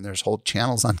history. I mean, there's whole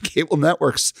channels on cable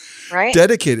networks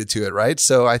dedicated to it, right?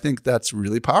 So I think that's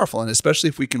really powerful, and especially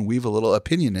if we can weave a little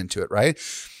opinion into it, right?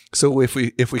 So if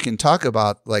we can talk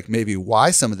about like maybe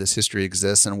why some of this history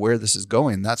exists and where this is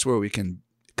going, that's where we can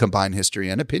combine history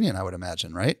and opinion, I would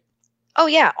imagine, right? Oh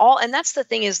yeah, and that's the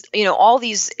thing is, all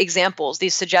these examples,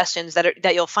 these suggestions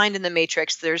that you'll find in the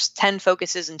Matrix, there's 10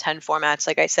 focuses and 10 formats.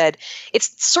 Like I said,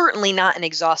 it's certainly not an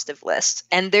exhaustive list,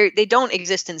 and they don't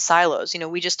exist in silos.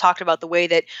 We just talked about the way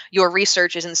that your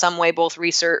research is in some way both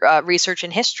research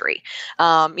and history.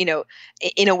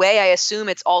 In a way, I assume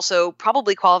it's also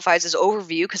probably qualifies as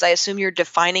overview, because I assume you're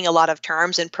defining a lot of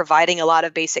terms and providing a lot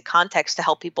of basic context to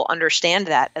help people understand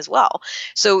that as well.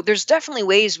 So there's definitely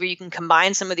ways where you can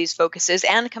combine some of these focuses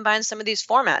and combine some of these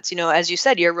formats. As you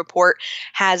said, your report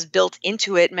has built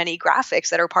into it many graphics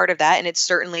that are part of that, and it's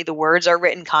certainly the words are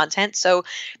written content. So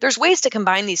there's ways to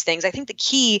combine these things. I think the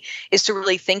key is to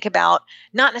really think about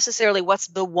not necessarily what's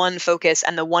the one focus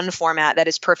and the one format that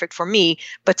is perfect for me,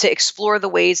 but to explore the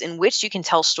ways in which you can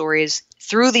tell stories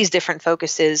through these different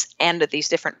focuses and these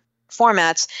different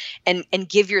formats, and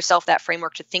give yourself that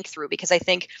framework to think through. Because I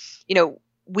think,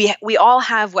 we all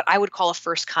have what I would call a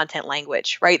first content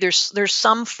language, right? There's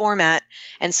some format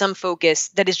and some focus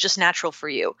that is just natural for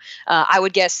you. I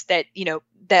would guess that,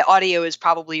 that audio is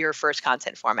probably your first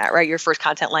content format, right? Your first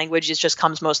content language just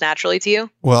comes most naturally to you.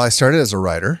 Well, I started as a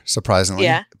writer, surprisingly.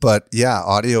 Yeah. But yeah,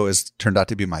 audio has turned out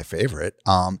to be my favorite.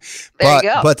 There you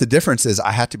go. But the difference is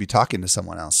I had to be talking to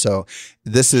someone else. So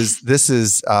this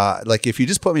is like, if you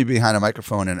just put me behind a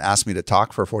microphone and ask me to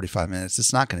talk for 45 minutes,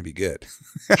 it's not going to be good.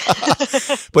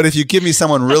 But if you give me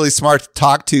someone really smart to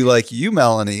talk to, like you,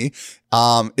 Melanie,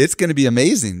 it's going to be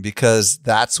amazing, because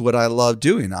that's what I love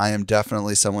doing. I am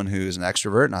definitely someone who's an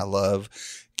extrovert, and I love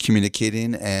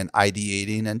communicating and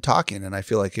ideating and talking. And I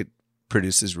feel like it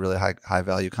produces really high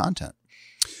value content.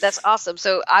 That's awesome.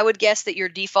 So I would guess that your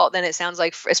default, then it sounds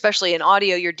like, especially in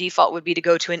audio, your default would be to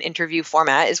go to an interview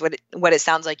format, is what it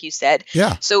sounds like you said.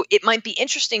 Yeah. So it might be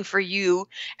interesting for you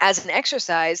as an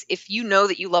exercise, if you know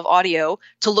that you love audio,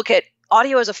 to look at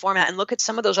audio as a format and look at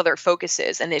some of those other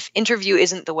focuses. And if interview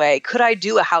isn't the way, could I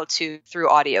do a how-to through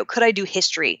audio? Could I do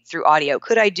history through audio?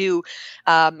 Could I do,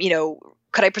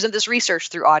 could I present this research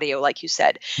through audio, like you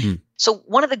said? So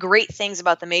one of the great things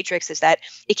about the Matrix is that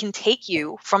it can take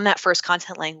you from that first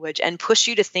content language and push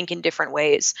you to think in different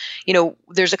ways.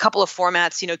 There's a couple of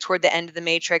formats, toward the end of the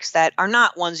Matrix that are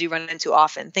not ones you run into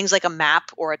often. Things like a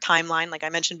map or a timeline, like I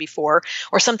mentioned before,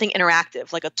 or something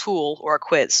interactive like a tool or a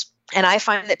quiz. And I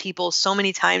find that people so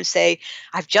many times say,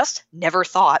 I've just never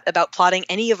thought about plotting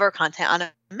any of our content on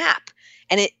a map.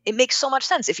 And it makes so much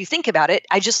sense. If you think about it,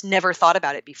 I just never thought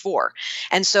about it before.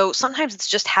 And so sometimes it's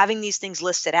just having these things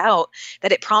listed out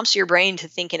that it prompts your brain to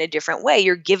think in a different way.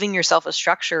 You're giving yourself a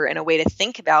structure and a way to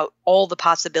think about all the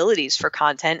possibilities for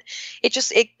content.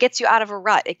 It gets you out of a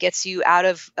rut. It gets you out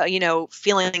of,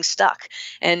 feeling stuck,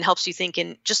 and helps you think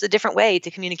in just a different way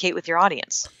to communicate with your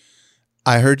audience.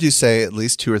 I heard you say at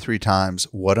least 2 or 3 times,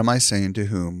 what am I saying to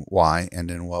whom, why, and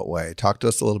in what way? Talk to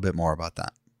us a little bit more about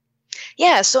that.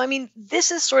 Yeah. So, this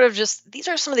is sort of these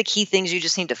are some of the key things you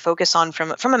just need to focus on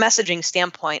from a messaging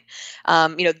standpoint.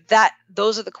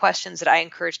 Those are the questions that I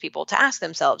encourage people to ask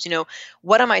themselves.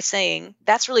 What am I saying?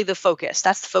 That's really the focus.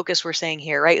 That's the focus we're saying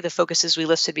here, right? The focuses we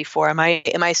listed before. Am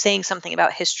I saying something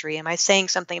about history? Am I saying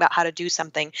something about how to do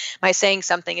something? Am I saying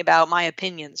something about my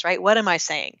opinions, right? What am I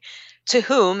saying? To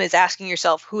whom is asking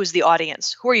yourself, who is the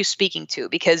audience? Who are you speaking to?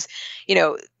 Because,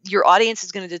 your audience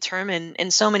is going to determine in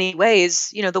so many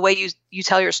ways, the way you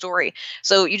tell your story.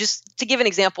 So to give an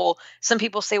example, some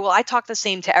people say, well, I talk the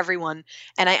same to everyone.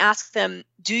 And I ask them,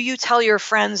 do you tell your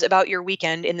friends about your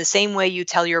weekend in the same way you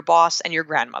tell your boss and your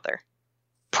grandmother?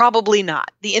 Probably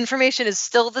not. The information is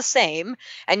still the same,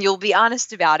 and you'll be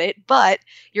honest about it, but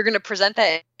you're going to present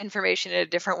that information in a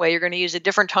different way. You're going to use a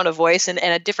different tone of voice and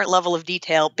a different level of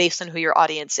detail based on who your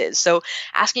audience is. So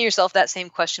asking yourself that same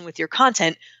question with your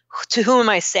content, to whom am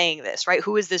I saying this, right?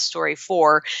 Who is this story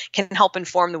for? Can help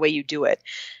inform the way you do it.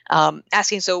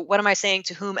 Asking, so what am I saying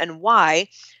to whom and why?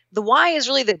 The why is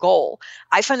really the goal.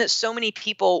 I find that so many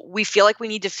people, we feel like we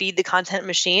need to feed the content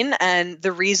machine. And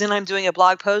the reason I'm doing a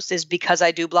blog post is because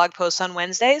I do blog posts on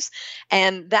Wednesdays.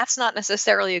 And that's not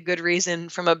necessarily a good reason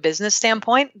from a business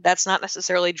standpoint. That's not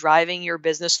necessarily driving your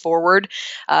business forward,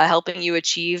 helping you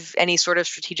achieve any sort of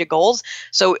strategic goals.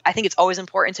 So I think it's always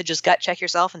important to just gut check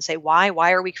yourself and say, why?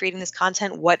 Why are we creating this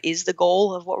content? What is the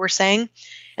goal of what we're saying?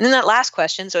 And then that last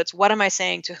question, so it's what am I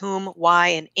saying to whom, why,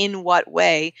 and in what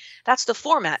way? That's the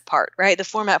format part, right? The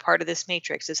format part of this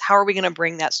matrix is how are we going to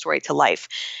bring that story to life?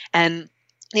 And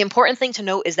the important thing to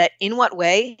note is that in what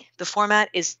way the format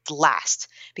is last,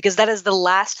 because that is the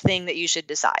last thing that you should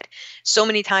decide. So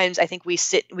many times I think we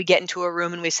get into a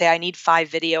room and we say, I need 5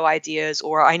 video ideas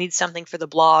or I need something for the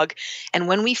blog. And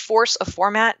when we force a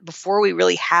format before we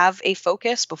really have a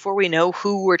focus, before we know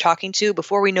who we're talking to,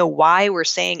 before we know why we're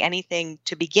saying anything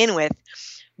to begin with,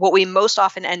 what we most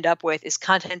often end up with is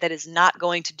content that is not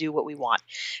going to do what we want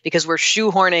because we're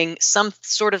shoehorning some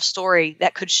sort of story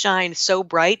that could shine so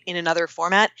bright in another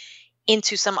format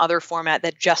into some other format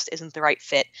that just isn't the right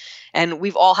fit. And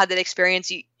we've all had that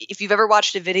experience. If you've ever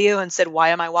watched a video and said, why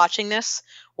am I watching this?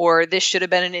 Or this should have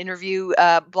been an interview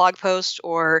blog post,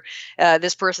 or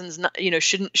this person's not,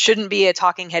 shouldn't be a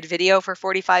talking head video for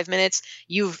 45 minutes.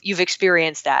 You've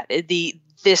experienced that.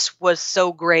 This was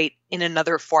so great in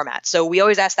another format. So we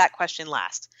always ask that question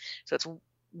last. So it's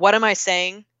what am I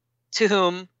saying, to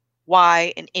whom,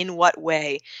 why, and in what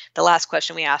way? The last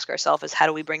question we ask ourselves is how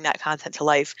do we bring that content to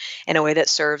life in a way that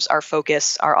serves our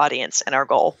focus, our audience, and our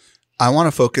goal? I want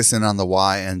to focus in on the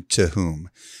why and to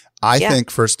whom. I think,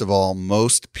 first of all,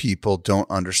 most people don't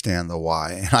understand the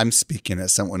why. And I'm speaking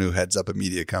as someone who heads up a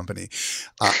media company.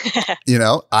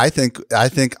 I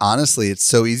think honestly, it's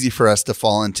so easy for us to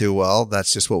fall into, well,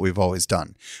 that's just what we've always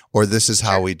done, or this is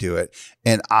how we do it.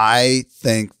 And I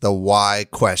think the why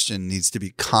question needs to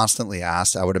be constantly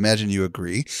asked. I would imagine you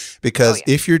agree, because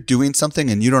if you're doing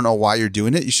something and you don't know why you're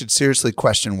doing it, you should seriously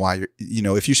question why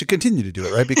if you should continue to do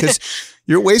it, right? Because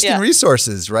you're wasting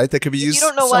resources, right? That could be used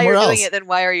somewhere else. If you don't know why you're doing it, then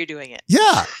why are you doing it?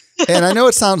 Yeah. And I know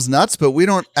it sounds nuts, but we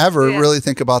don't ever really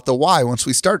think about the why. Once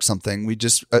we start something, we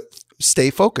just stay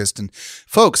focused. And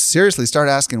folks, seriously, start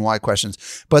asking why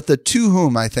questions. But the to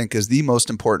whom, I think, is the most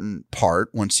important part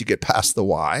once you get past the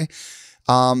why.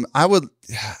 I'm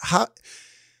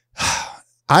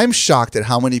shocked at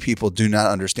how many people do not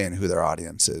understand who their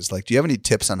audience is. Like, do you have any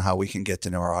tips on how we can get to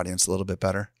know our audience a little bit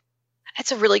better?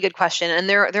 That's a really good question. And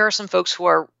there are some folks who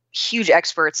are huge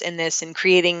experts in this, in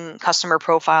creating customer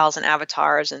profiles and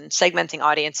avatars and segmenting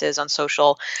audiences on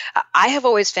social. I have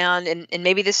always found, and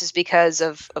maybe this is because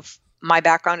of my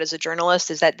background as a journalist,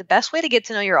 is that the best way to get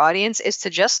to know your audience is to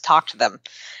just talk to them.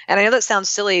 And I know that sounds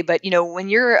silly, but when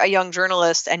you're a young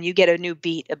journalist and you get a new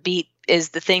beat, a beat is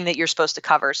the thing that you're supposed to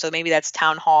cover. So maybe that's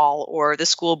town hall or the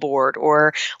school board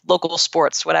or local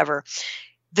sports, whatever.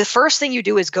 The first thing you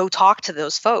do is go talk to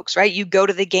those folks, right? You go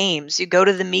to the games, you go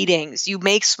to the meetings, you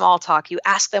make small talk, you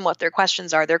ask them what their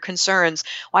questions are, their concerns.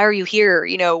 Why are you here?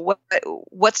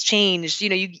 What's changed?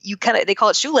 You kind of, they call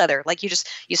it shoe leather. Like you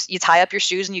tie up your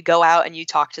shoes and you go out and you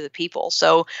talk to the people.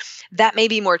 So that may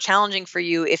be more challenging for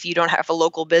you if you don't have a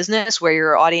local business where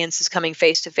your audience is coming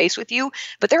face to face with you.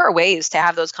 But there are ways to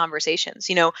have those conversations.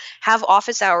 Have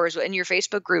office hours in your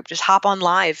Facebook group. Just hop on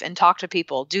live and talk to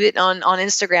people. Do it on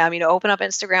Instagram. Open up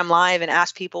Instagram Live and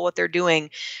ask people what they're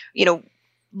doing.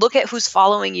 Look at who's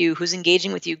following you, who's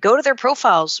engaging with you. Go to their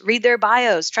profiles, read their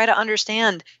bios, try to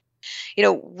understand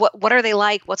what are they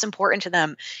like, what's important to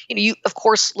them. You of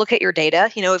course look at your data.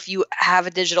 If you have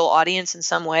a digital audience in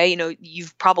some way,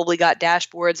 you've probably got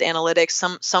dashboards,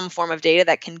 analytics, some form of data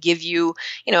that can give you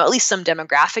at least some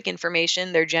demographic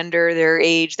information, their gender, their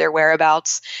age, their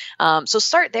whereabouts. So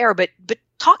start there, but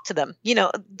talk to them.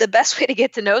 The best way to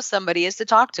get to know somebody is to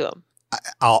talk to them.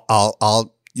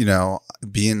 I'll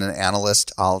being an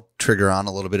analyst, I'll trigger on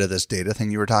a little bit of this data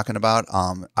thing you were talking about.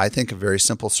 I think a very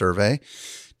simple survey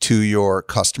to your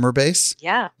customer base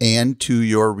and to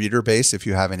your reader base, if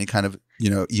you have any kind of,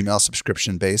 email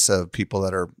subscription base of people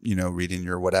that are, reading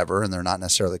your whatever, and they're not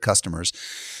necessarily customers,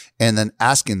 and then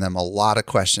asking them a lot of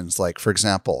questions. Like, for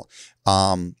example,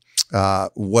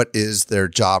 what is their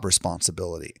job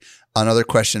responsibility? Another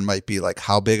question might be like,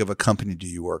 how big of a company do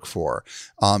you work for?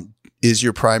 Is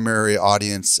your primary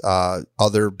audience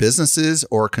other businesses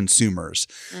or consumers?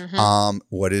 Mm-hmm.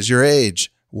 What is your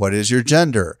age? What is your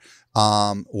gender?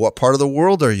 What part of the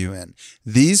world are you in?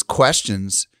 These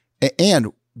questions,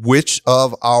 and which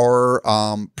of our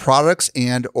products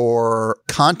and or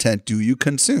content do you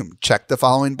consume? Check the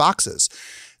following boxes.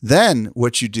 Then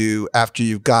what you do after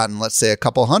you've gotten, let's say, a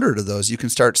couple hundred of those, you can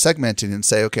start segmenting and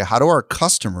say, okay, how do our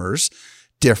customers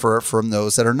differ from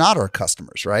those that are not our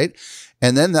customers, right?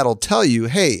 And then that'll tell you,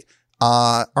 hey,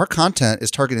 our content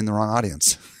is targeting the wrong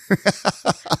audience.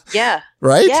 Yeah.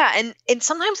 Right? Yeah. And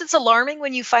sometimes it's alarming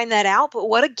when you find that out, but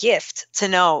what a gift to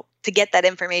know, to get that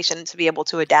information, to be able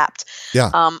to adapt.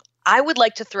 Yeah. I would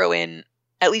like to throw in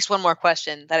at least one more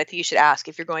question that I think you should ask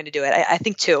if you're going to do it. I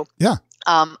think two. Yeah.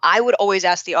 I would always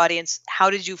ask the audience, how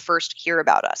did you first hear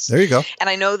about us? There you go. And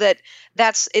I know that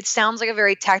it sounds like a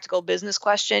very tactical business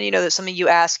question, that some of you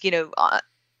ask,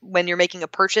 when you're making a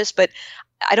purchase, but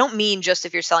I don't mean just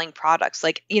if you're selling products.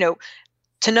 Like,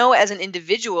 to know as an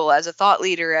individual, as a thought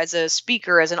leader, as a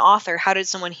speaker, as an author, how did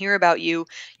someone hear about you?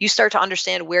 You start to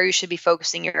understand where you should be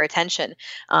focusing your attention.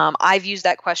 I've used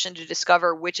that question to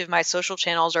discover which of my social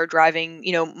channels are driving,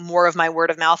 more of my word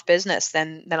of mouth business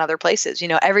than other places.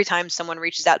 Every time someone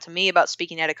reaches out to me about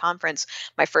speaking at a conference,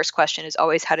 my first question is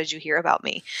always, how did you hear about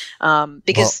me?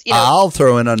 Because, I'll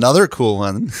throw in another cool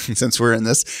one since we're in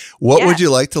this. What would you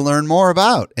like to learn more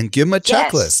about? And give them a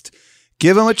checklist.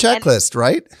 Give them a checklist,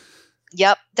 right?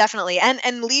 Yep, definitely.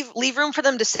 And leave room for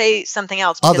them to say something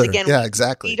else. Because again,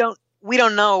 exactly. We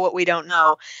don't know what we don't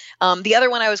know. The other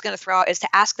one I was going to throw out is to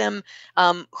ask them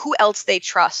who else they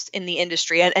trust in the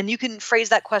industry. And you can phrase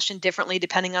that question differently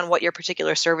depending on what your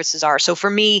particular services are. So for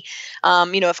me,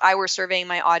 if I were surveying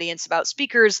my audience about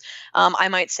speakers, I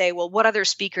might say, well, what other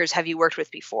speakers have you worked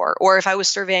with before? Or if I was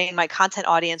surveying my content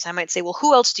audience, I might say, well,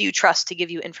 who else do you trust to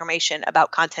give you information about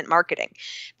content marketing?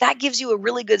 That gives you a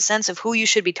really good sense of who you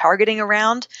should be targeting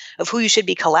around, of who you should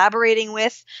be collaborating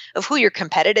with, of who your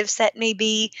competitive set may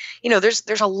be.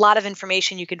 There's a lot of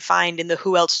information you can find in the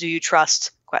who else do you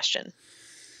trust question.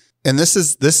 And this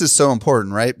is so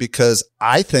important, right? Because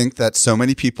I think that so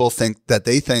many people think that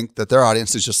their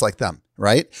audience is just like them,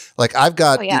 right? Like I've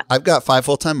got 5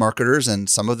 full-time marketers, and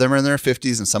some of them are in their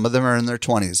 50s and some of them are in their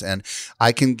 20s. And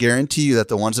I can guarantee you that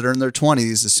the ones that are in their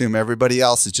 20s assume everybody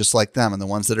else is just like them. And the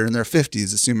ones that are in their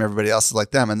 50s assume everybody else is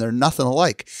like them, and they're nothing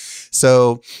alike.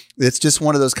 So it's just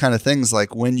one of those kind of things,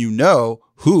 like when you know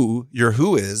who your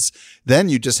who is, then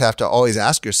you just have to always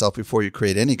ask yourself before you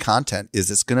create any content, is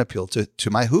this going to appeal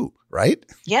to my who, right?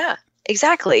 Yeah,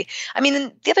 exactly. I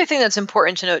mean, the other thing that's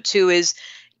important to note too is,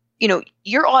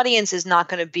 your audience is not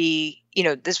going to be,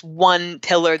 this one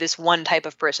pillar, this one type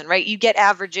of person, right? You get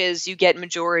averages, you get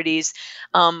majorities,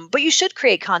 but you should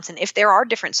create content if there are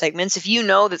different segments. If you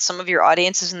know that some of your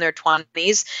audience is in their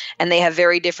 20s and they have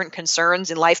very different concerns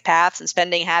in life paths and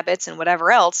spending habits and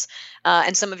whatever else,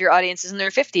 and some of your audience is in their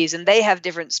 50s and they have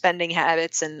different spending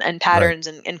habits and patterns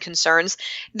and concerns,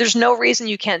 there's no reason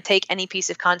you can't take any piece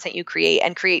of content you create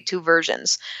and create 2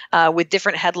 versions with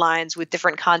different headlines, with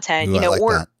different content,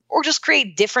 or just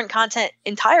create different content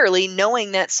entirely,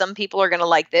 knowing that some people are going to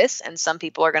like this and some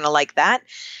people are going to like that,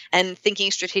 and thinking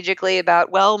strategically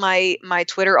about, well, my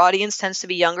Twitter audience tends to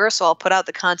be younger, so I'll put out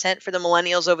the content for the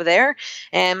millennials over there,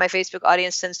 and my Facebook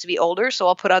audience tends to be older, so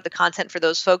I'll put out the content for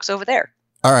those folks over there.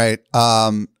 All right.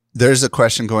 There's a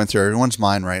question going through everyone's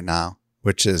mind right now,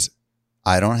 which is,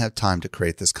 I don't have time to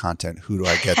create this content. Who do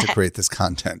I get to create this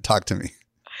content? Talk to me.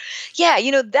 Yeah,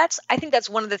 I think that's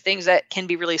one of the things that can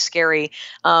be really scary.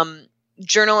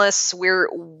 Journalists,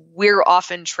 we're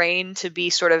often trained to be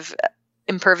sort of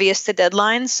impervious to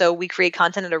deadlines, so we create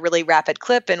content at a really rapid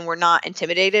clip, and we're not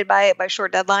intimidated by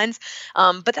short deadlines.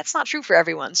 But that's not true for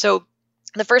everyone. So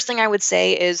the first thing I would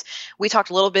say is, we talked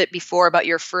a little bit before about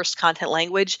your first content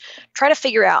language. Try to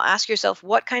figure out, ask yourself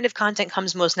what kind of content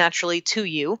comes most naturally to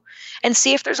you, and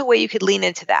see if there's a way you could lean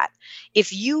into that.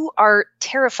 If you are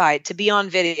terrified to be on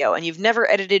video and you've never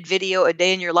edited video a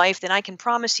day in your life, then I can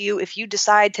promise you, if you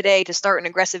decide today to start an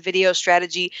aggressive video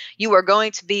strategy, you are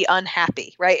going to be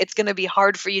unhappy, right? It's going to be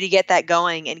hard for you to get that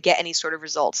going and get any sort of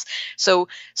results. So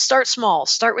start small.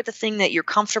 Start with the thing that you're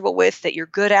comfortable with, that you're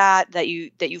good at, that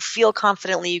you feel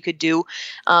confidently you could do.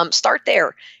 Start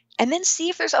there. And then see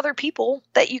if there's other people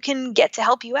that you can get to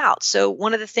help you out. So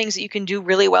one of the things that you can do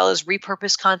really well is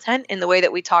repurpose content in the way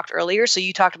that we talked earlier. So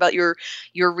you talked about your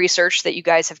research that you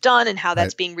guys have done and how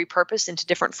that's being repurposed into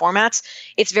different formats.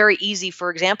 It's very easy,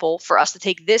 for example, for us to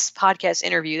take this podcast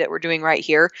interview that we're doing right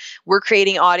here. We're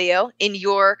creating audio in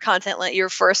your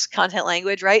first content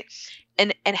language, right?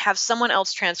 And have someone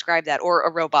else transcribe that, or a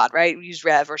robot, right? Use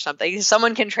Rev or something.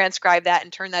 Someone can transcribe that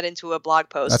and turn that into a blog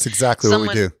post. That's exactly what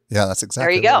we do. Yeah, that's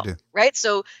exactly what we do. right?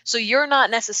 So you're not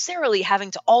necessarily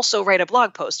having to also write a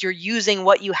blog post. You're using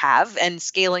what you have and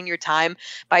scaling your time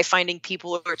by finding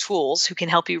people or tools who can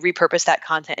help you repurpose that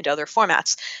content into other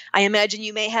formats. I imagine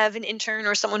you may have an intern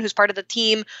or someone who's part of the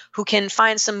team who can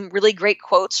find some really great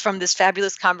quotes from this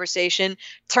fabulous conversation,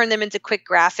 turn them into quick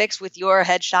graphics with your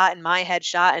headshot and my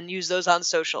headshot, and use those on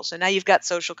social. So now you've got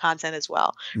social content as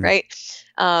well, right?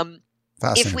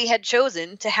 If we had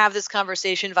chosen to have this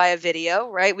conversation via video,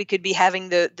 right, we could be having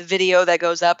the video that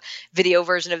goes up, video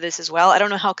version of this as well. I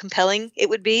don't know how compelling it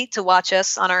would be to watch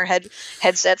us on our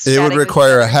headsets. It would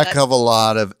require a heck of a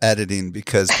lot of editing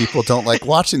because people don't like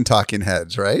watching talking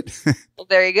heads, right? Well,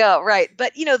 there you go. Right.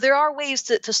 But, there are ways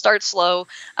to start slow.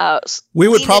 We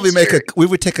would probably we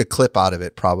would take a clip out of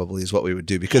it probably is what we would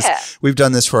do because we've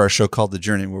done this for our show called The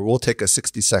Journey where we'll take a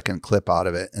 60-second clip out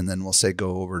of it and then we'll say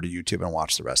go over to YouTube and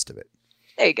watch the rest of it.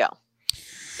 There you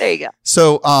go.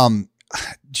 So,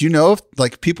 do you know if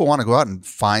people want to go out and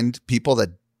find people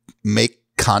that make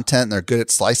content and they're good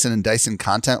at slicing and dicing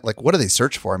content? Like, what do they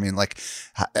search for? I mean,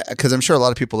 because I'm sure a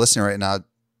lot of people listening right now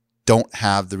don't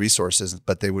have the resources,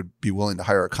 but they would be willing to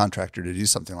hire a contractor to do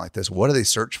something like this. What do they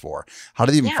search for? How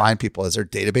do they even find people? Is there a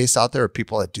database out there of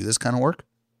people that do this kind of work?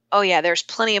 Oh, yeah, there's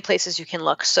plenty of places you can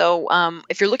look. So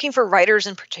if you're looking for writers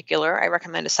in particular, I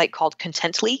recommend a site called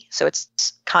Contently. So it's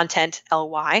Content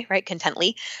LY, right?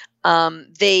 Contently.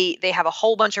 They have a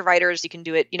whole bunch of writers. You can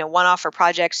do it, one-off for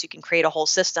projects. You can create a whole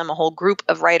system, a whole group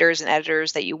of writers and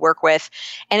editors that you work with,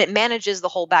 and it manages the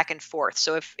whole back and forth.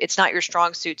 So if it's not your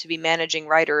strong suit to be managing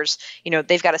writers,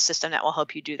 they've got a system that will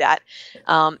help you do that.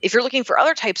 If you're looking for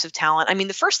other types of talent, I mean,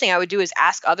 the first thing I would do is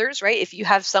ask others, right? If you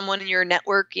have someone in your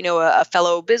network, a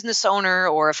fellow business owner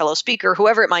or a fellow speaker,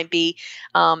 whoever it might be,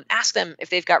 ask them if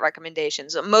they've got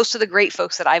recommendations. Most of the great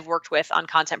folks that I've worked with on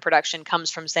content production comes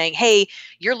from saying, hey,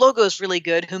 your logo is really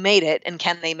good. Who made it, and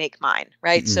can they make mine?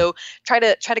 Right. Mm-hmm. So try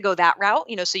to go that route.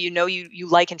 So you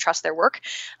like and trust their work.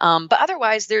 But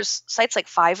otherwise, there's sites like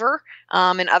Fiverr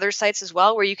and other sites as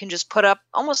well where you can just put up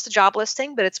almost a job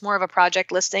listing, but it's more of a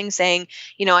project listing saying,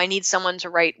 I need someone to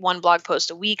write one blog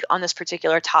post a week on this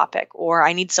particular topic, or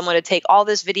I need someone to take all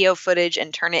this video footage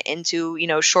and turn it into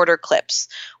shorter clips,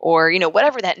 or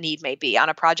whatever that need may be on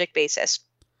a project basis.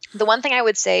 The one thing I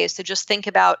would say is to just think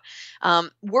about,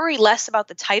 worry less about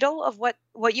the title of what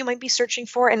you might be searching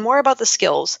for and more about the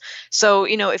skills. So,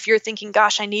 if you're thinking,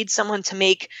 gosh, I need someone to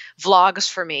make vlogs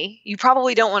for me, you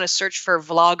probably don't want to search for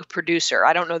vlog producer.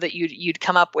 I don't know that you'd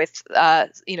come up with,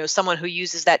 someone who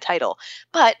uses that title.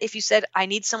 But if you said, I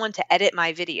need someone to edit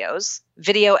my videos,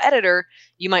 video editor,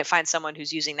 you might find someone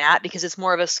who's using that because it's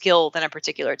more of a skill than a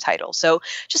particular title. So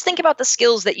just think about the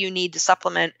skills that you need to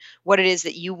supplement what it is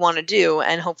that you want to do.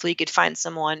 And hopefully you could find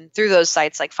someone through those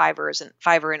sites like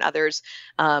Fiverr and others,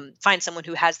 find someone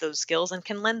who has those skills and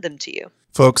can lend them to you.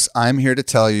 Folks, I'm here to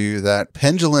tell you that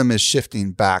pendulum is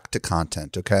shifting back to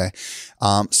content, okay?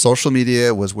 Social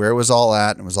media was where it was all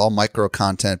at, and it was all micro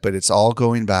content, but it's all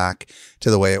going back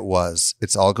to the way it was.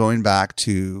 It's all going back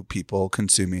to people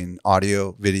consuming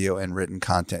audio, video, and written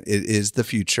content. It is the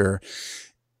future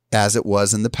as it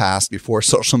was in the past before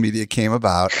social media came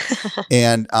about.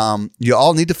 And you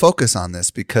all need to focus on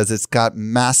this because it's got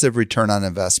massive return on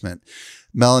investment.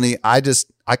 Melanie, I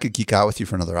could geek out with you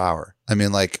for another hour. I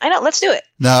mean, I know, let's do it.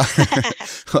 No,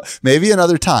 maybe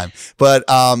another time. But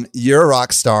you're a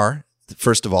rock star.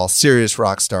 First of all, serious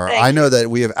rock star. I know that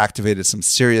we have activated some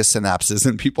serious synapses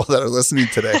in people that are listening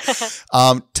today.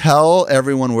 Tell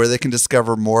everyone where they can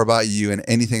discover more about you and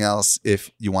anything else if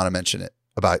you want to mention it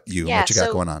about you and what you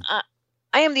got going on.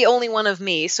 I am the only one of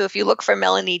me. So if you look for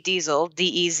Melanie Diesel,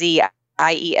 DEZIEL,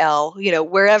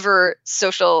 wherever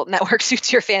social network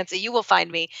suits your fancy, you will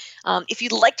find me. If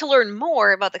you'd like to learn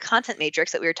more about the content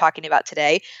matrix that we were talking about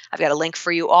today, I've got a link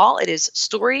for you all. It is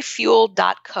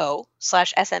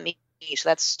storyfuel.co/SME. So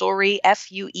that's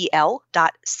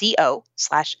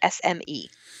storyfuel.co/SME.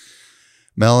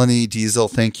 Melanie Diesel,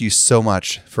 thank you so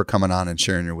much for coming on and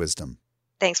sharing your wisdom.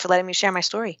 Thanks for letting me share my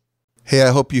story. Hey, I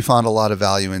hope you found a lot of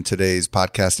value in today's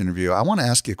podcast interview. I want to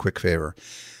ask you a quick favor.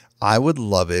 I would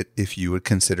love it if you would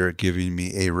consider giving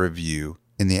me a review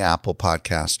in the Apple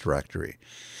Podcast directory.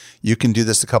 You can do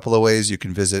this a couple of ways. You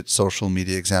can visit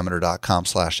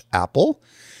socialmediaexaminer.com/Apple.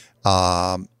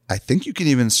 I think you can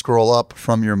even scroll up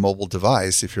from your mobile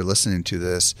device if you're listening to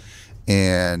this,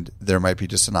 and there might be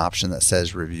just an option that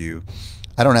says review.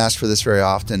 I don't ask for this very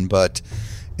often, but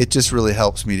it just really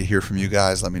helps me to hear from you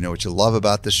guys. Let me know what you love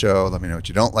about the show. Let me know what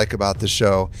you don't like about the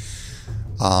show.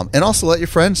 And also let your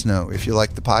friends know if you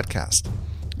like the podcast.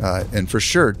 And for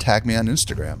sure, tag me on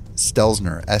Instagram,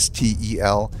 Stelzner,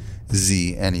 STELZNER.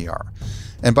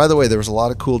 And by the way, there was a lot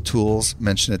of cool tools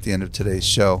mentioned at the end of today's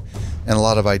show and a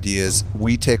lot of ideas.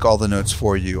 We take all the notes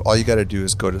for you. All you got to do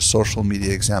is go to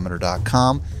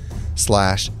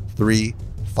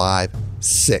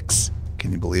socialmediaexaminer.com/356.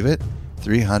 Can you believe it?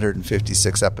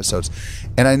 356 episodes.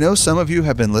 And I know some of you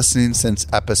have been listening since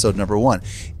episode number 1.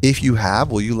 If you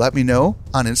have, will you let me know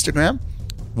on Instagram?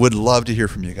 Would love to hear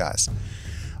from you guys.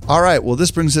 All right. Well,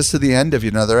 this brings us to the end of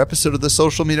another episode of the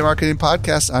Social Media Marketing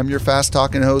Podcast. I'm your fast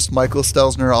talking host, Michael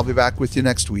Stelzner. I'll be back with you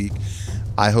next week.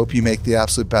 I hope you make the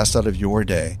absolute best out of your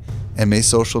day, and may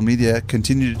social media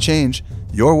continue to change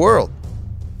your world.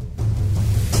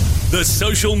 The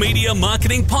Social Media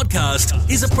Marketing Podcast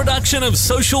is a production of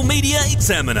Social Media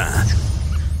Examiner.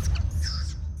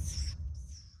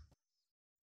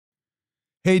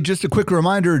 Hey, just a quick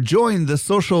reminder, join the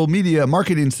Social Media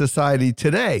Marketing Society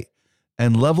today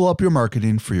and level up your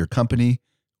marketing for your company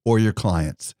or your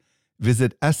clients.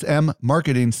 Visit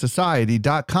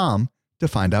smmarketingsociety.com to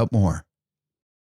find out more.